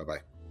 pal.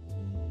 Bye-bye.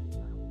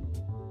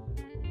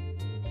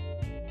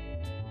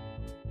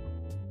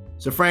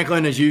 So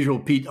Franklin, as usual,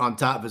 Pete on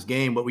top of his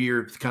game. What were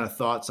your kind of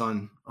thoughts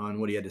on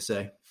what he had to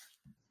say?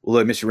 Well,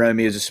 look, Mr.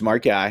 Romeo is a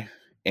smart guy,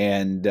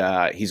 and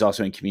he's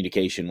also in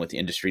communication with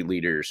industry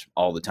leaders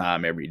all the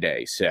time, every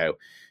day. So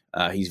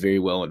he's very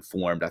well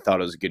informed. I thought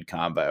it was a good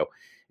combo.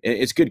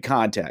 It's good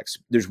context.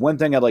 There's one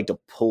thing I'd like to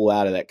pull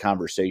out of that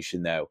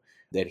conversation, though,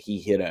 that he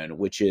hit on,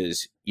 which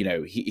is,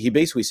 he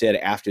basically said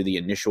after the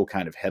initial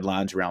kind of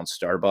headlines around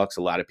Starbucks,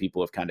 a lot of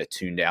people have kind of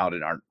tuned out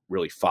and aren't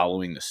really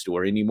following the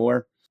story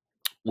anymore,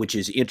 which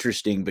is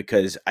interesting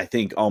because I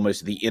think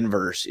almost the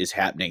inverse is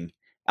happening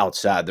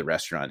outside the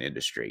restaurant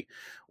industry,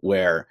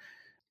 where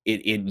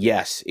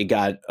it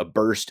got a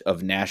burst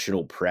of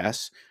national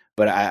press,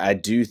 but I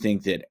do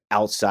think that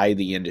outside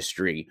the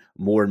industry,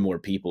 more and more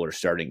people are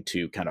starting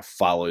to kind of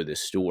follow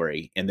this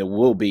story, and there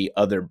will be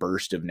other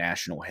bursts of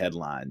national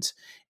headlines.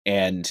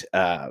 And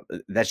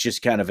that's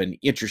just kind of an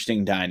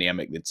interesting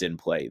dynamic that's in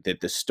play,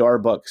 that the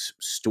Starbucks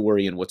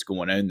story and what's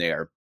going on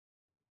there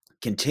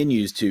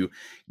continues to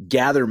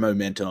gather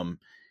momentum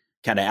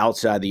kind of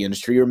outside the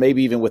industry, or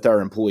maybe even with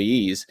our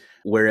employees,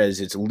 whereas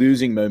it's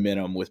losing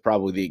momentum with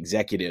probably the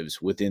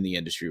executives within the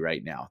industry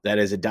right now. That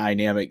is a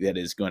dynamic that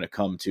is going to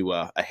come to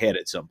a head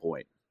at some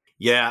point.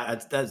 Yeah,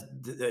 that's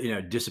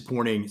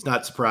disappointing. It's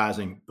not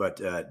surprising,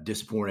 but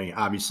disappointing.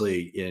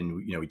 Obviously,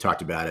 we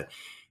talked about it.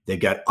 They've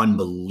got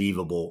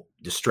unbelievable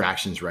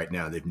distractions right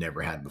now they've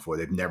never had before.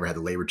 They've never had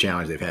the labor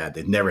challenge they've had.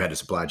 They've never had a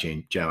supply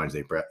chain challenge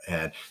they've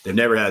had. They've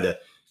never had the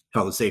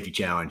health and safety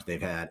challenge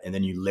they've had. And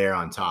then you layer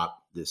on top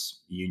this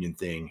union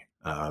thing.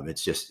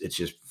 It's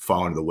just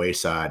fallen to the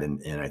wayside.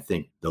 And I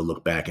think they'll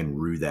look back and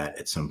rue that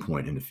at some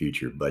point in the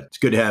future. But it's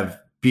good to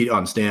have Pete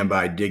on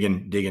standby,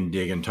 digging,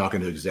 talking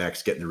to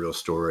execs, getting the real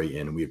story.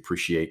 And we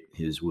appreciate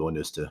his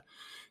willingness to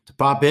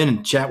pop in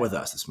and chat with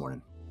us this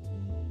morning.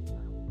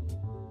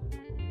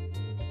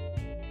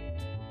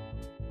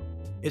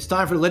 It's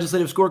time for the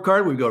legislative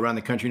scorecard. We go around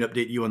the country and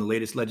update you on the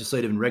latest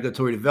legislative and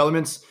regulatory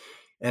developments.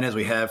 And as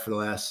we have for the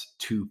last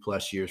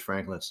 2+ years,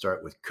 Franklin, let's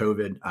start with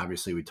COVID.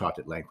 Obviously, we talked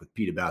at length with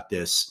Pete about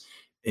this.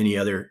 Any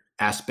other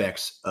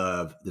aspects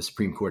of the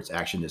Supreme Court's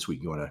action this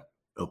week you want to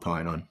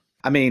opine on?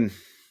 I mean,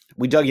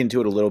 we dug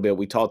into it a little bit.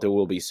 We thought there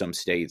will be some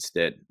states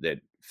that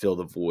fill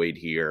the void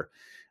here.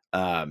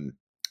 I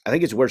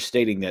think it's worth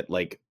stating that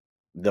like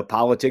the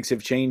politics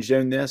have changed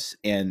in this,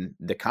 and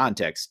the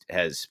context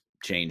has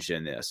changed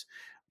in this.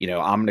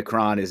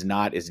 Omicron is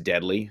not as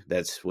deadly.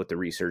 That's what the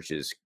research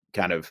is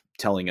kind of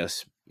telling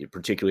us,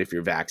 particularly if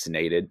you're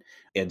vaccinated.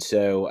 And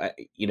so,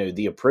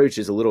 the approach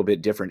is a little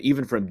bit different,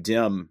 even from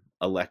Dem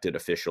elected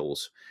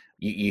officials.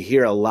 You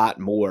hear a lot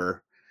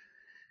more.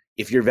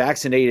 If you're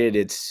vaccinated,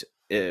 it's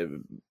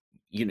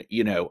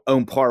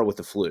on par with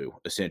the flu,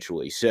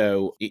 essentially.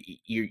 So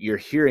you're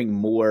hearing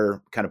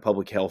more kind of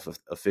public health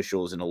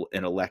officials and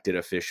elected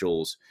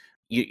officials.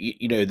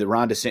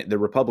 The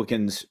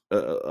Republicans,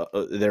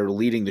 they're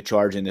leading the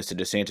charge in this. The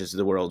DeSantis of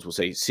the world will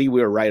say, "See,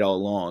 we were right all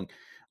along."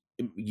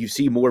 You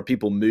see more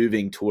people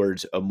moving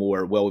towards a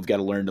more, well, we've got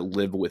to learn to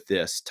live with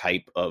this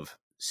type of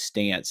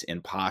stance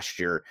and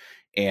posture.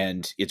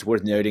 And it's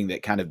worth noting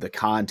that kind of the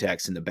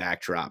context and the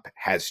backdrop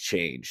has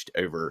changed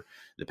over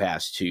the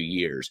past 2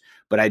 years.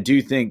 But I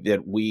do think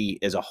that we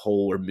as a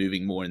whole are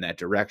moving more in that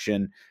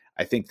direction.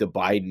 I think the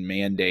Biden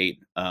mandate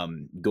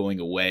going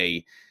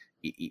away,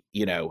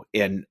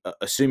 and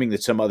assuming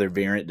that some other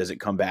variant doesn't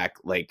come back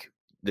like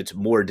that's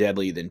more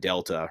deadly than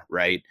Delta,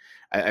 right?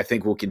 I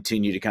think we'll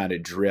continue to kind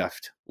of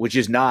drift, which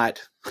is not,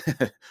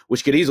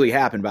 which could easily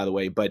happen, by the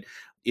way, but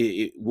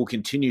it will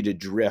continue to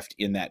drift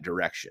in that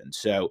direction.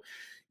 So,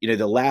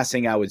 the last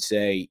thing I would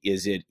say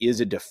is it is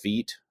a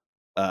defeat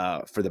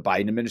for the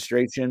Biden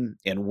administration,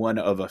 and one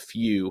of a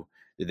few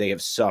that they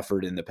have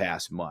suffered in the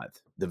past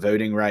month. The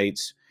voting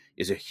rights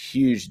is a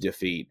huge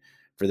defeat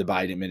for the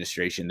Biden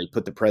administration. They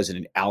put the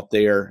president out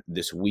there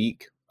this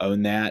week,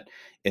 own that,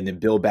 and then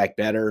Build Back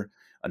Better,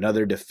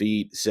 another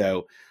defeat.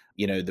 So,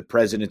 the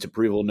president's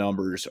approval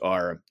numbers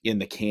are in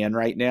the can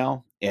right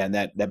now, and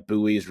that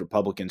buoys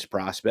Republicans'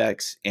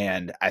 prospects.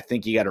 And I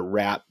think you got to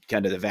wrap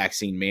kind of the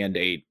vaccine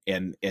mandate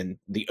and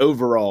the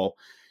overall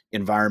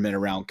environment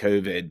around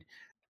COVID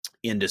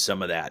into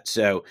some of that.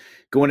 So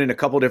going in a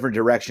couple different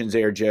directions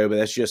there, Joe, but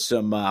that's just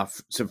some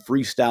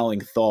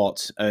freestyling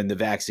thoughts on the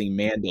vaccine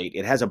mandate.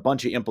 It has a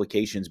bunch of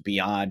implications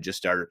beyond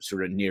just our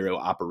sort of narrow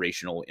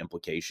operational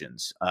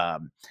implications.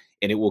 And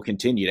it will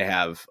continue to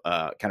have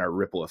kind of a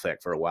ripple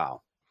effect for a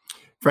while.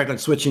 Franklin,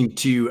 switching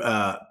to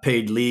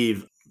paid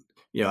leave,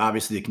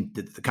 obviously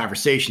the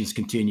conversations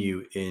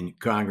continue in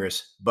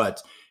Congress,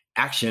 but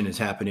action is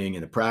happening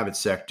in the private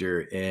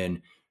sector, and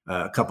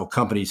a couple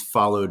companies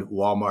followed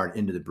Walmart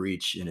into the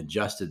breach and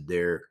adjusted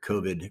their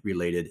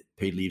COVID-related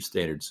paid leave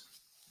standards.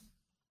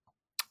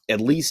 At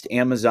least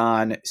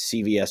Amazon,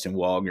 CVS, and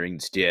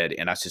Walgreens did,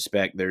 and I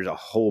suspect there's a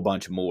whole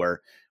bunch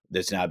more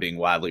that's now being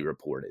widely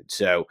reported.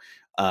 So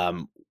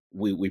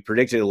we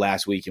predicted it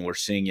last week, and we're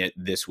seeing it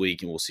this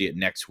week, and we'll see it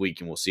next week,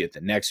 and we'll see it the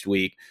next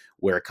week,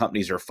 where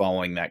companies are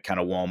following that kind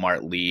of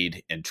Walmart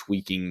lead and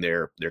tweaking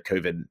their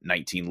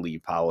COVID-19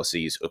 leave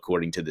policies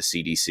according to the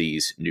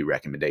CDC's new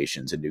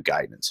recommendations and new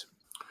guidance.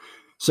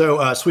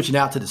 So switching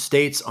out to the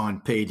states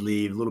on paid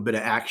leave, a little bit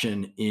of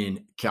action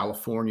in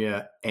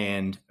California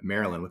and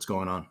Maryland. What's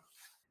going on?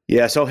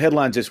 Yeah, so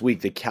headlines this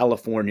week that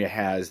California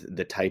has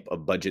the type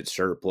of budget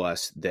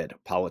surplus that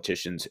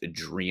politicians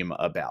dream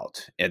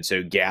about. And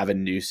so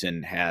Gavin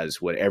Newsom has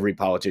what every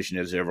politician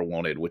has ever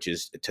wanted, which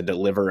is to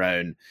deliver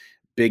on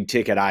big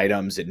ticket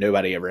items that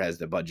nobody ever has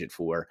the budget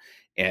for.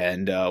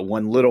 And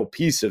one little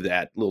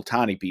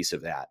tiny piece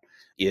of that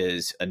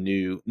is a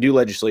new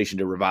legislation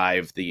to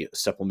revive the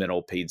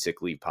supplemental paid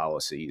sick leave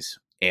policies.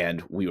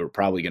 And we were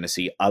probably going to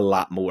see a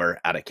lot more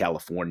out of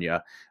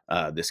California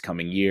this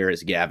coming year,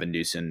 as Gavin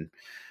Newsom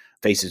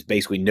faces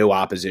basically no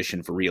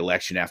opposition for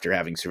re-election after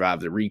having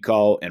survived the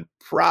recall, and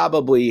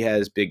probably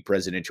has big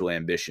presidential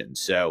ambitions.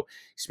 So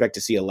expect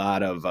to see a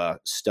lot of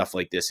stuff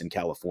like this in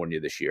California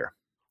this year.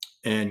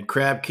 And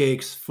crab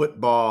cakes,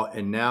 football,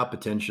 and now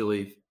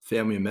potentially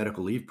family and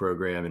medical leave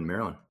program in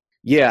Maryland.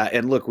 Yeah,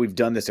 and look, we've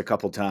done this a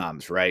couple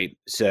times, right?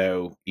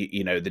 So,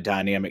 the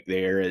dynamic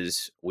there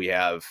is we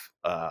have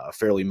a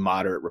fairly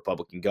moderate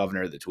Republican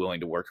governor that's willing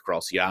to work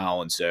across the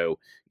aisle. And so,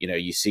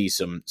 you see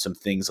some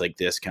things like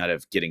this kind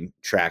of getting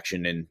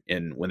traction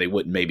in when they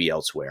wouldn't maybe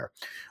elsewhere.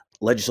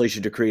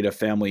 Legislation to create a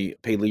family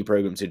paid leave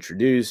program is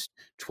introduced,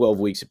 12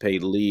 weeks of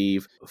paid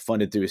leave,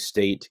 funded through a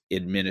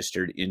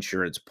state-administered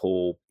insurance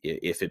pool.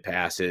 If it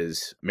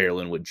passes,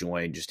 Maryland would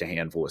join just a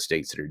handful of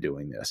states that are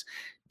doing this.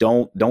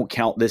 Don't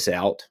count this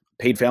out.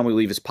 Paid family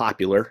leave is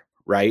popular,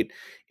 right?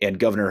 And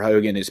Governor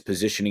Hogan is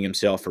positioning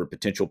himself for a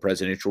potential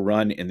presidential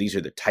run. And these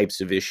are the types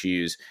of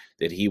issues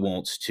that he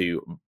wants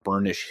to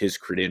burnish his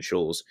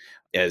credentials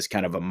as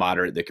kind of a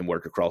moderate that can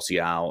work across the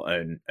aisle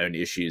on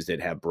issues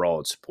that have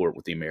broad support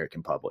with the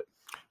American public.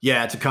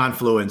 Yeah, it's a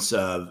confluence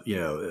of,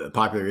 a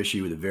popular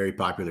issue with a very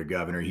popular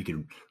governor. He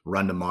could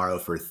run tomorrow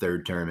for a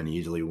third term and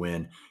easily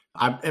win.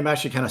 I'm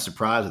actually kind of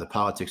surprised with the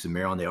politics of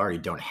Maryland. They already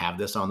don't have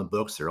this on the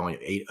books. There are only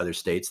 8 other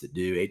states that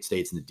do, 8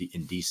 states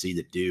in D.C.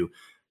 that do.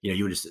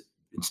 You would just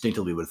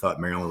instinctively would have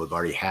thought Maryland would have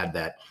already had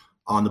that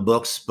on the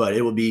books. But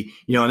it will be,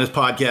 on this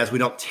podcast, we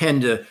don't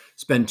tend to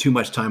spend too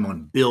much time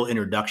on bill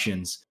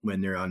introductions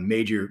when they're on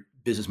major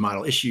business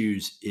model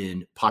issues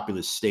in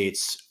populous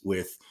states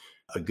with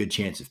a good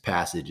chance of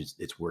passage.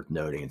 It's worth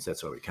noting. And so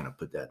that's why we kind of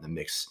put that in the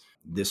mix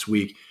this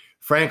week.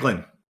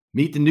 Franklin,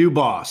 meet the new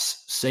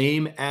boss.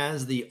 Same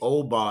as the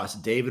old boss,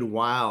 David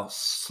Weil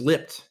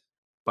slipped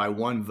by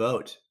one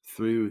vote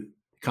through the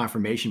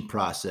confirmation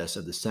process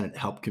of the Senate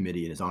Help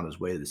Committee and is on his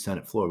way to the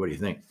Senate floor. What do you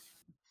think?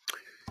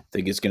 I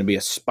think it's going to be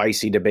a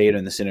spicy debate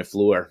on the Senate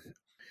floor.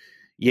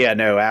 Yeah,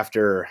 no,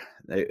 after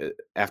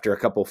a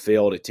couple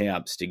failed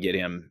attempts to get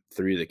him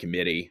through the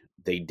committee,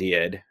 they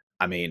did.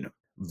 I mean,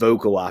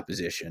 vocal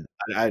opposition.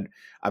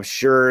 I'm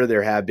sure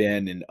there have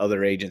been in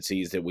other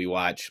agencies that we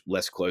watch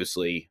less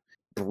closely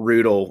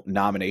brutal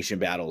nomination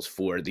battles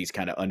for these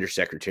kind of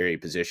undersecretary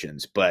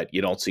positions, but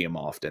you don't see them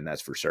often.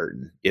 That's for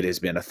certain. It has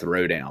been a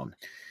throwdown.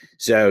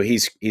 So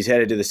he's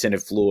headed to the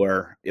Senate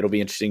floor. It'll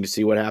be interesting to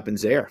see what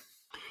happens there.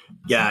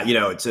 Yeah,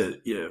 it's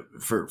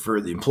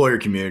for the employer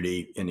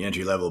community and the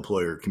entry level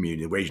employer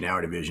community, the wage and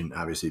hour division,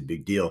 obviously a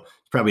big deal.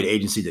 It's probably an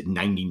agency that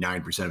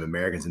 99% of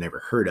Americans have never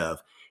heard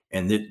of.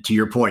 And to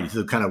your point, you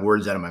took kind of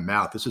words out of my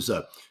mouth. This is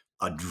a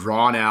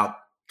drawn out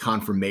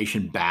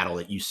confirmation battle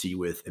that you see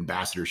with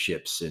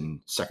ambassadorships and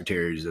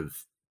secretaries of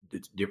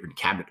different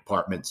cabinet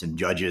departments and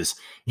judges.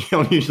 You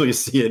don't usually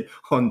see it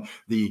on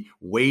the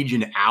wage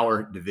and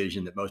hour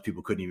division that most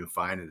people couldn't even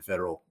find in the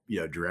federal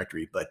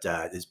directory. But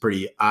it's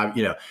pretty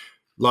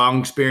long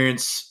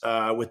experience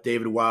with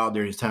David Weil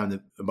during his time in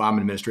the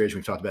Obama administration.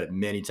 We've talked about it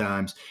many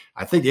times.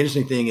 I think the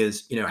interesting thing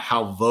is,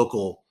 how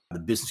vocal the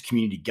business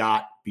community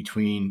got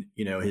between,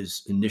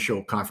 his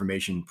initial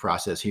confirmation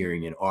process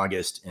hearing in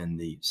August and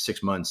the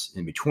 6 months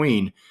in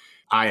between.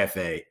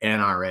 IFA,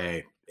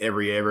 NRA,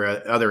 every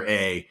other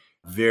A,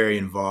 very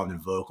involved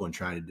and vocal in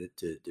trying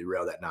to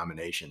derail that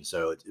nomination.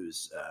 So it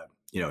was,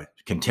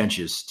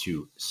 contentious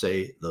to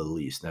say the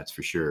least, that's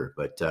for sure.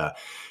 But,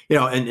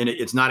 and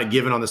it's not a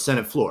given on the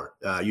Senate floor.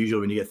 Usually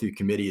when you get through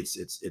committee,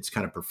 it's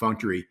kind of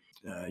perfunctory.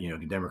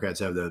 Democrats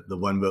have the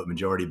one vote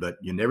majority, but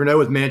you never know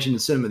with Manchin and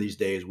Sinema these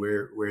days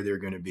where they're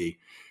going to be.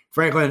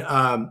 Franklin,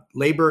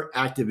 labor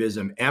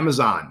activism,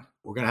 Amazon.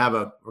 We're going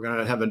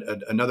to have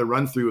another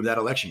run through of that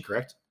election,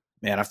 correct?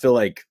 Man, I feel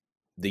like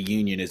the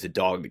union is the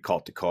dog that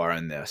caught the car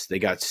on this. They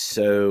got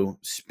so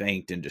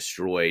spanked and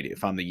destroyed.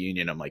 If I'm the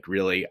union, I'm like,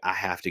 really, I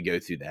have to go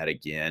through that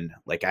again.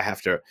 Like I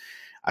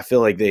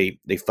feel like they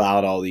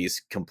filed all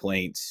these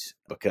complaints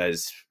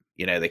because,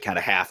 they kind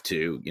of have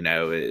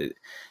to,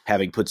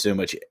 having put so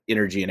much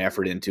energy and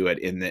effort into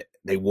it, and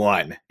they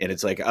won. And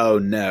it's like, oh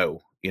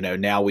no,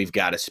 now we've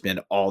got to spend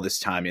all this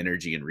time,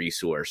 energy, and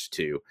resource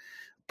to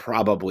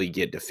probably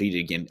get defeated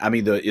again. I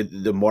mean,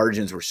 the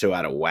margins were so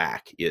out of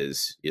whack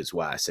is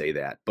why I say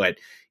that. But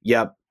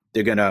yep,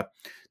 they're gonna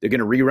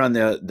rerun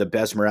the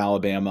Bessemer,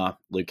 Alabama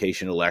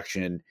location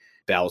election.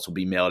 Ballots will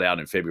be mailed out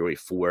on February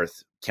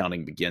 4th.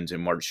 Counting begins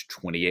on March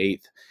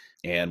 28th,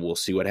 and we'll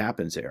see what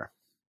happens there.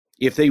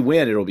 If they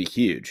win, it'll be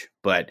huge,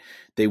 but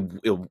they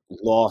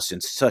lost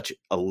in such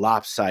a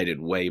lopsided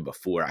way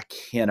before. I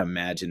can't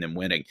imagine them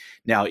winning.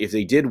 Now, if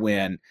they did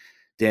win,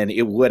 then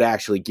it would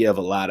actually give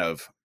a lot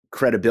of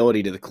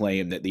credibility to the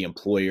claim that the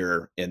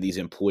employer and these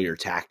employer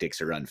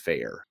tactics are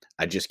unfair.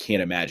 I just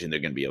can't imagine they're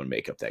going to be able to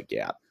make up that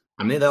gap.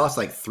 I mean, they lost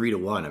like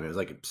 3-1. I mean, it was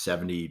like a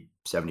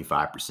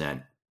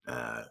 75%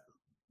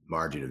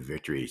 margin of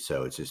victory.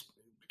 So it's just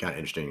kind of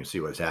interesting to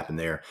see what's happened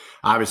there.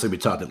 Obviously, we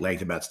talked at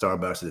length about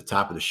Starbucks at the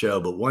top of the show,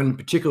 but one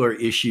particular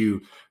issue,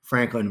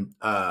 Franklin,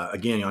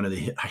 again, under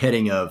the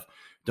heading of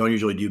don't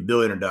usually do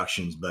bill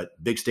introductions, but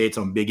big states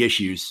on big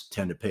issues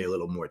tend to pay a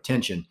little more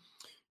attention.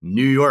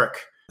 New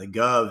York, the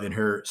gov in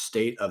her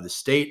State of the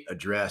State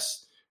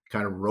address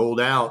kind of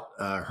rolled out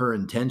her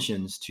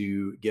intentions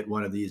to get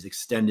one of these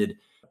extended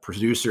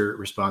producer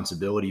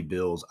responsibility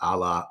bills a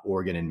la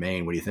Oregon and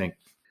Maine. What do you think?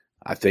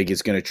 I think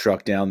it's going to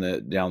truck down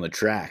the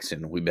tracks,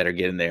 and we better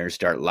get in there and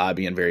start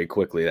lobbying very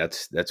quickly.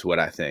 That's what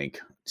I think.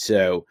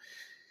 So,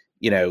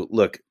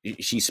 look,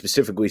 she's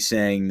specifically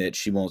saying that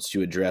she wants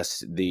to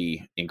address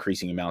the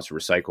increasing amounts of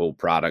recycled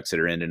products that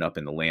are ending up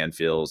in the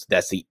landfills.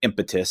 That's the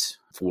impetus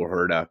for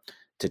her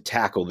to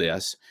tackle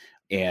this.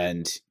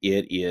 And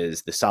it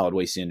is the solid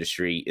waste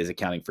industry is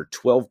accounting for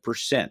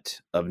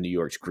 12% of New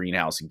York's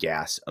greenhouse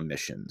gas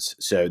emissions.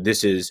 So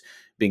this is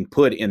being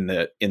put in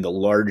the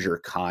larger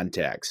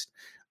context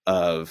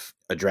of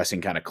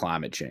addressing kind of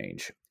climate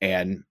change.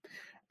 And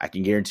I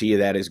can guarantee you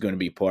that is going to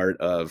be part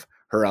of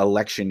her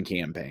election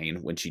campaign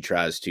when she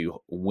tries to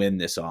win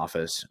this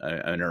office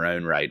on her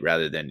own right,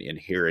 rather than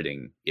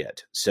inheriting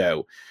it.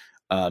 So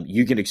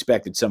you can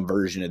expect that some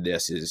version of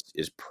this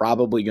is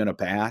probably going to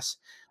pass,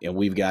 and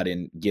we've got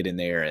to get in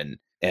there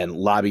and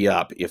lobby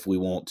up if we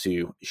want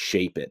to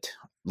shape it.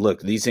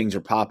 Look, these things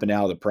are popping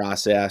out of the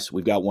process.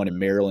 We've got one in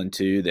Maryland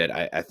too that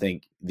I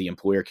think the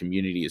employer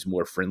community is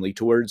more friendly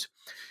towards.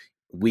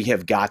 We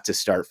have got to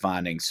start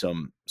finding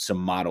some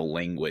model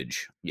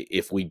language.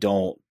 If we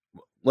don't,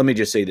 let me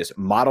just say this,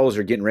 models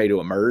are getting ready to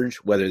emerge,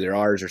 whether they're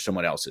ours or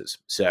someone else's.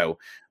 So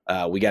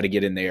we got to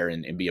get in there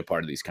and be a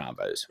part of these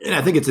combos. And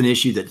I think it's an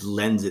issue that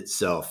lends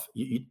itself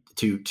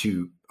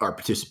to our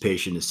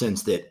participation in the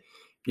sense that,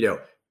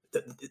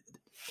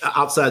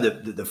 outside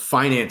the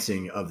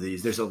financing of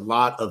these, there's a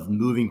lot of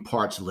moving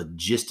parts,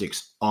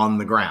 logistics on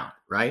the ground,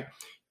 right?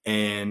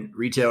 And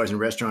retailers and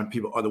restaurant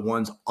people are the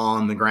ones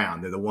on the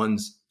ground. They're the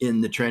ones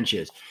in the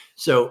trenches.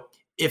 So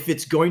if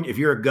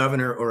you're a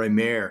governor or a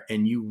mayor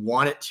and you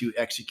want it to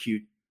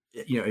execute,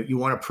 you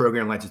want a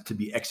program like this to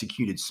be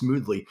executed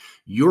smoothly,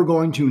 you're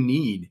going to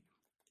need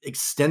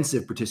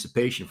extensive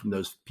participation from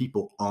those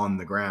people on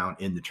the ground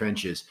in the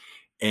trenches.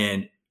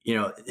 And,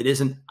 it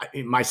isn't,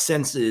 my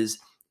sense is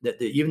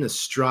that even the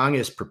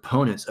strongest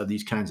proponents of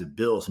these kinds of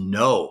bills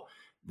know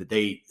that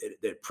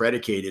that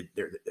predicated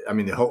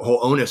the whole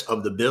onus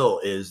of the bill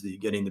is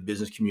getting the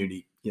business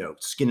community,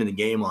 skin in the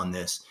game on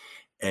this.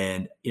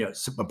 And,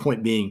 so my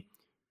point being,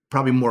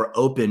 probably more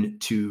open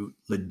to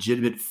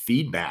legitimate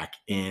feedback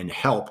and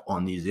help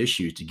on these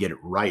issues to get it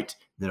right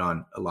than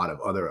on a lot of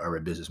other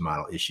business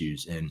model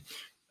issues. And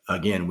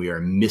again, we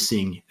are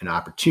missing an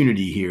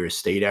opportunity here.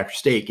 State after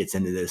state gets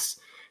into this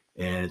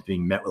and it's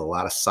being met with a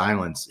lot of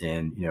silence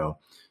and,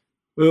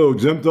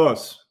 exempt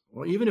us.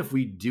 Well, even if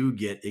we do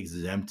get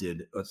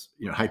exempted,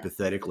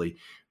 hypothetically,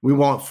 we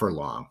won't for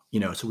long,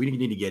 so we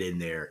need to get in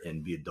there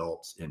and be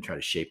adults and try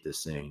to shape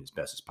this thing as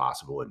best as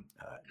possible and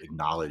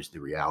acknowledge the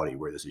reality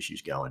where this issue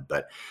is going.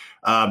 But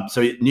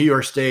so New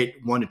York State,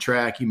 one to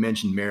track. You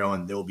mentioned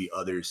Maryland. There will be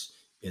others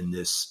in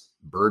this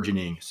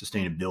burgeoning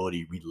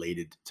sustainability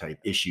related type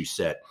issue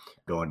set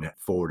going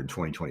forward in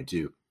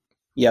 2022.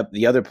 Yep.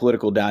 The other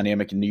political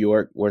dynamic in New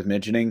York worth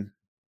mentioning,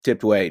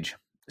 tipped wage.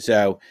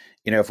 So,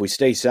 if we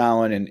stay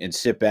silent and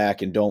sit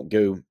back and don't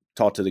go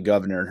talk to the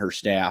governor and her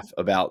staff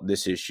about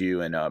this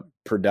issue in a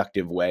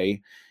productive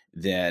way,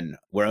 then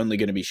we're only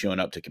going to be showing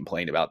up to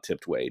complain about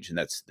tipped wage. And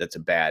that's a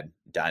bad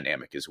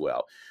dynamic as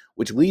well,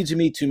 which leads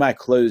me to my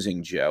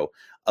closing, Joe.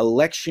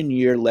 Election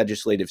year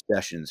legislative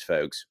sessions,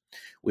 folks.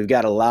 We've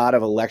got a lot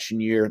of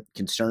election year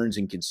concerns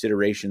and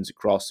considerations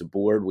across the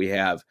board. We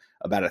have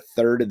about a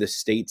third of the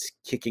states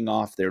kicking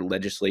off their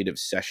legislative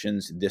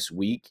sessions this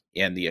week,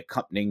 and the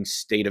accompanying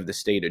state of the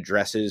state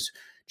addresses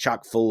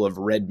chock full of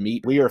red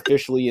meat. We are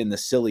officially in the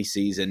silly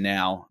season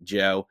now,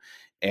 Joe,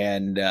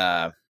 and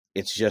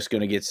it's just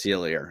going to get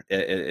sillier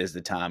as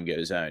the time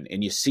goes on.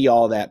 And you see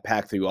all that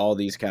packed through all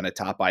these kind of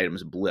top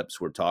items,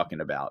 blips we're talking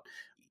about.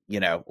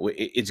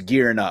 It's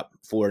gearing up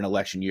for an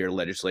election year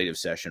legislative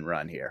session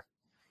run here.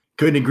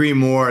 Couldn't agree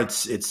more.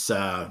 It's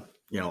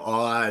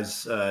all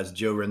eyes, as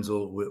Joe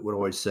Renzel would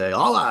always say,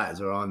 all eyes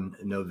are on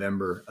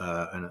November.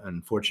 And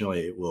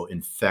unfortunately, it will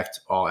infect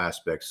all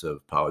aspects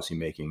of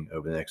policymaking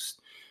over the next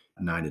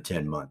 9 to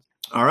 10 months.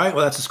 All right.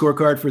 Well, that's the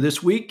scorecard for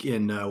this week.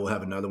 And we'll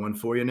have another one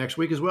for you next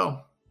week as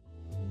well.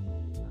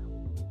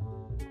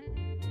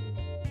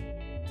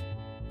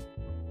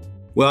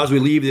 Well, as we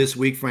leave this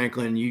week,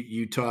 Franklin,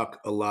 you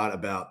talk a lot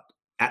about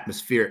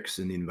atmospherics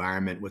in the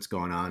environment, what's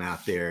going on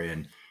out there.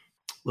 And a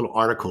little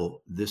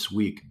article this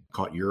week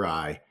caught your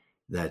eye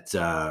that,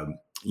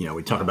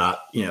 we talk about,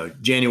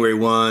 January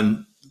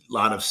 1, a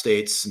lot of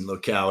states and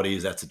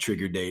localities, that's a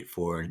trigger date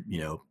for,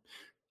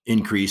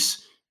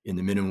 increase in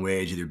the minimum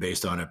wage, either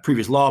based on a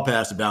previous law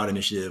passed, a ballot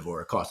initiative,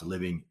 or a cost of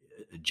living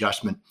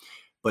adjustment.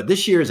 But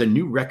this year is a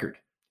new record.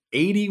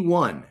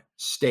 81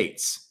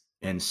 states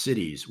and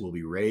cities will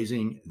be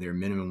raising their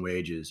minimum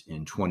wages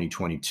in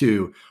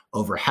 2022,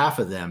 over half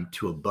of them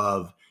to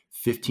above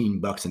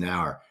 $15 an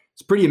hour.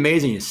 It's pretty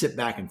amazing to sit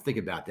back and think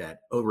about that.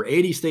 Over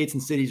 80 states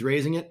and cities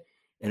raising it,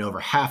 and over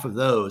half of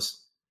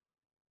those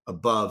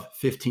above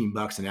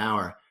 $15 an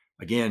hour.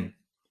 Again,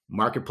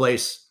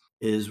 marketplace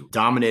is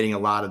dominating a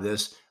lot of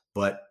this,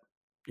 but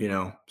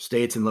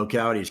states and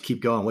localities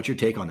keep going. What's your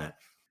take on that?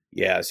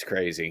 Yeah, it's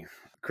crazy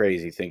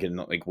thinking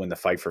like when the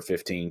Fight for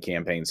 15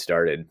 campaign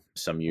started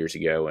some years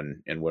ago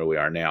and where we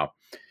are now.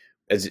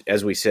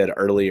 As we said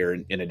earlier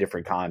in a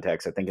different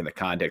context, I think in the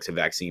context of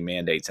vaccine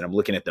mandates, and I'm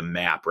looking at the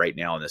map right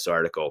now in this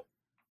article,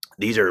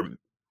 these are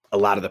a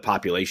lot of the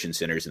population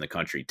centers in the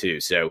country too.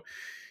 So,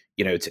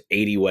 it's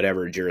 80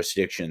 whatever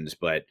jurisdictions,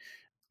 but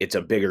it's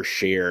a bigger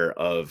share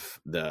of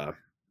the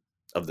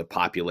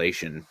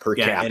population per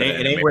capita.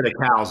 It ain't where the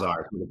cows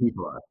are, it's where the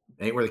people are.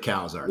 It ain't where the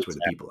cows are, it's where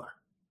the people are.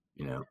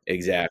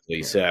 Exactly.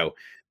 Yeah. So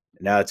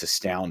now it's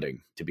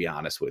astounding, to be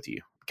honest with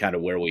you, kind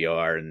of where we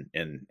are in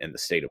the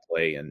state of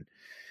play. And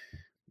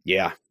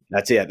yeah,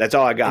 that's it. That's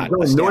all I got.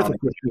 Going north of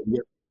 15,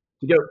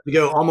 to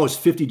go almost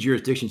 50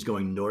 jurisdictions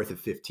going north of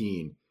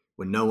 15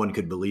 when no one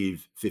could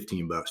believe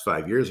 $15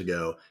 5 years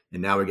ago.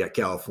 And now we got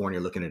California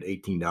looking at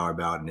 $18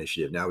 ballot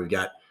initiative. Now we've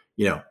got,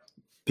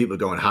 people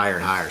going higher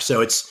and higher.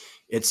 So it's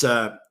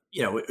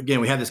again,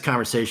 we have this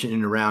conversation in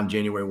and around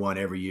January 1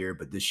 every year,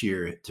 but this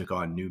year it took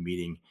on new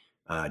meaning.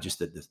 Just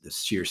the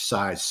sheer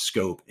size,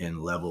 scope,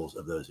 and levels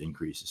of those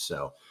increases.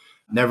 So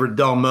never a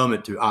dull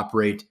moment to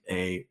operate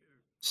a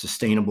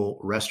sustainable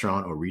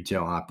restaurant or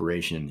retail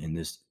operation in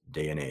this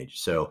day and age.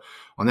 So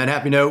on that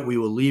happy note, we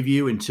will leave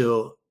you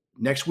until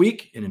next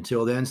week. And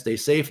until then, stay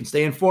safe and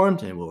stay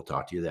informed, and we'll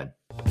talk to you then.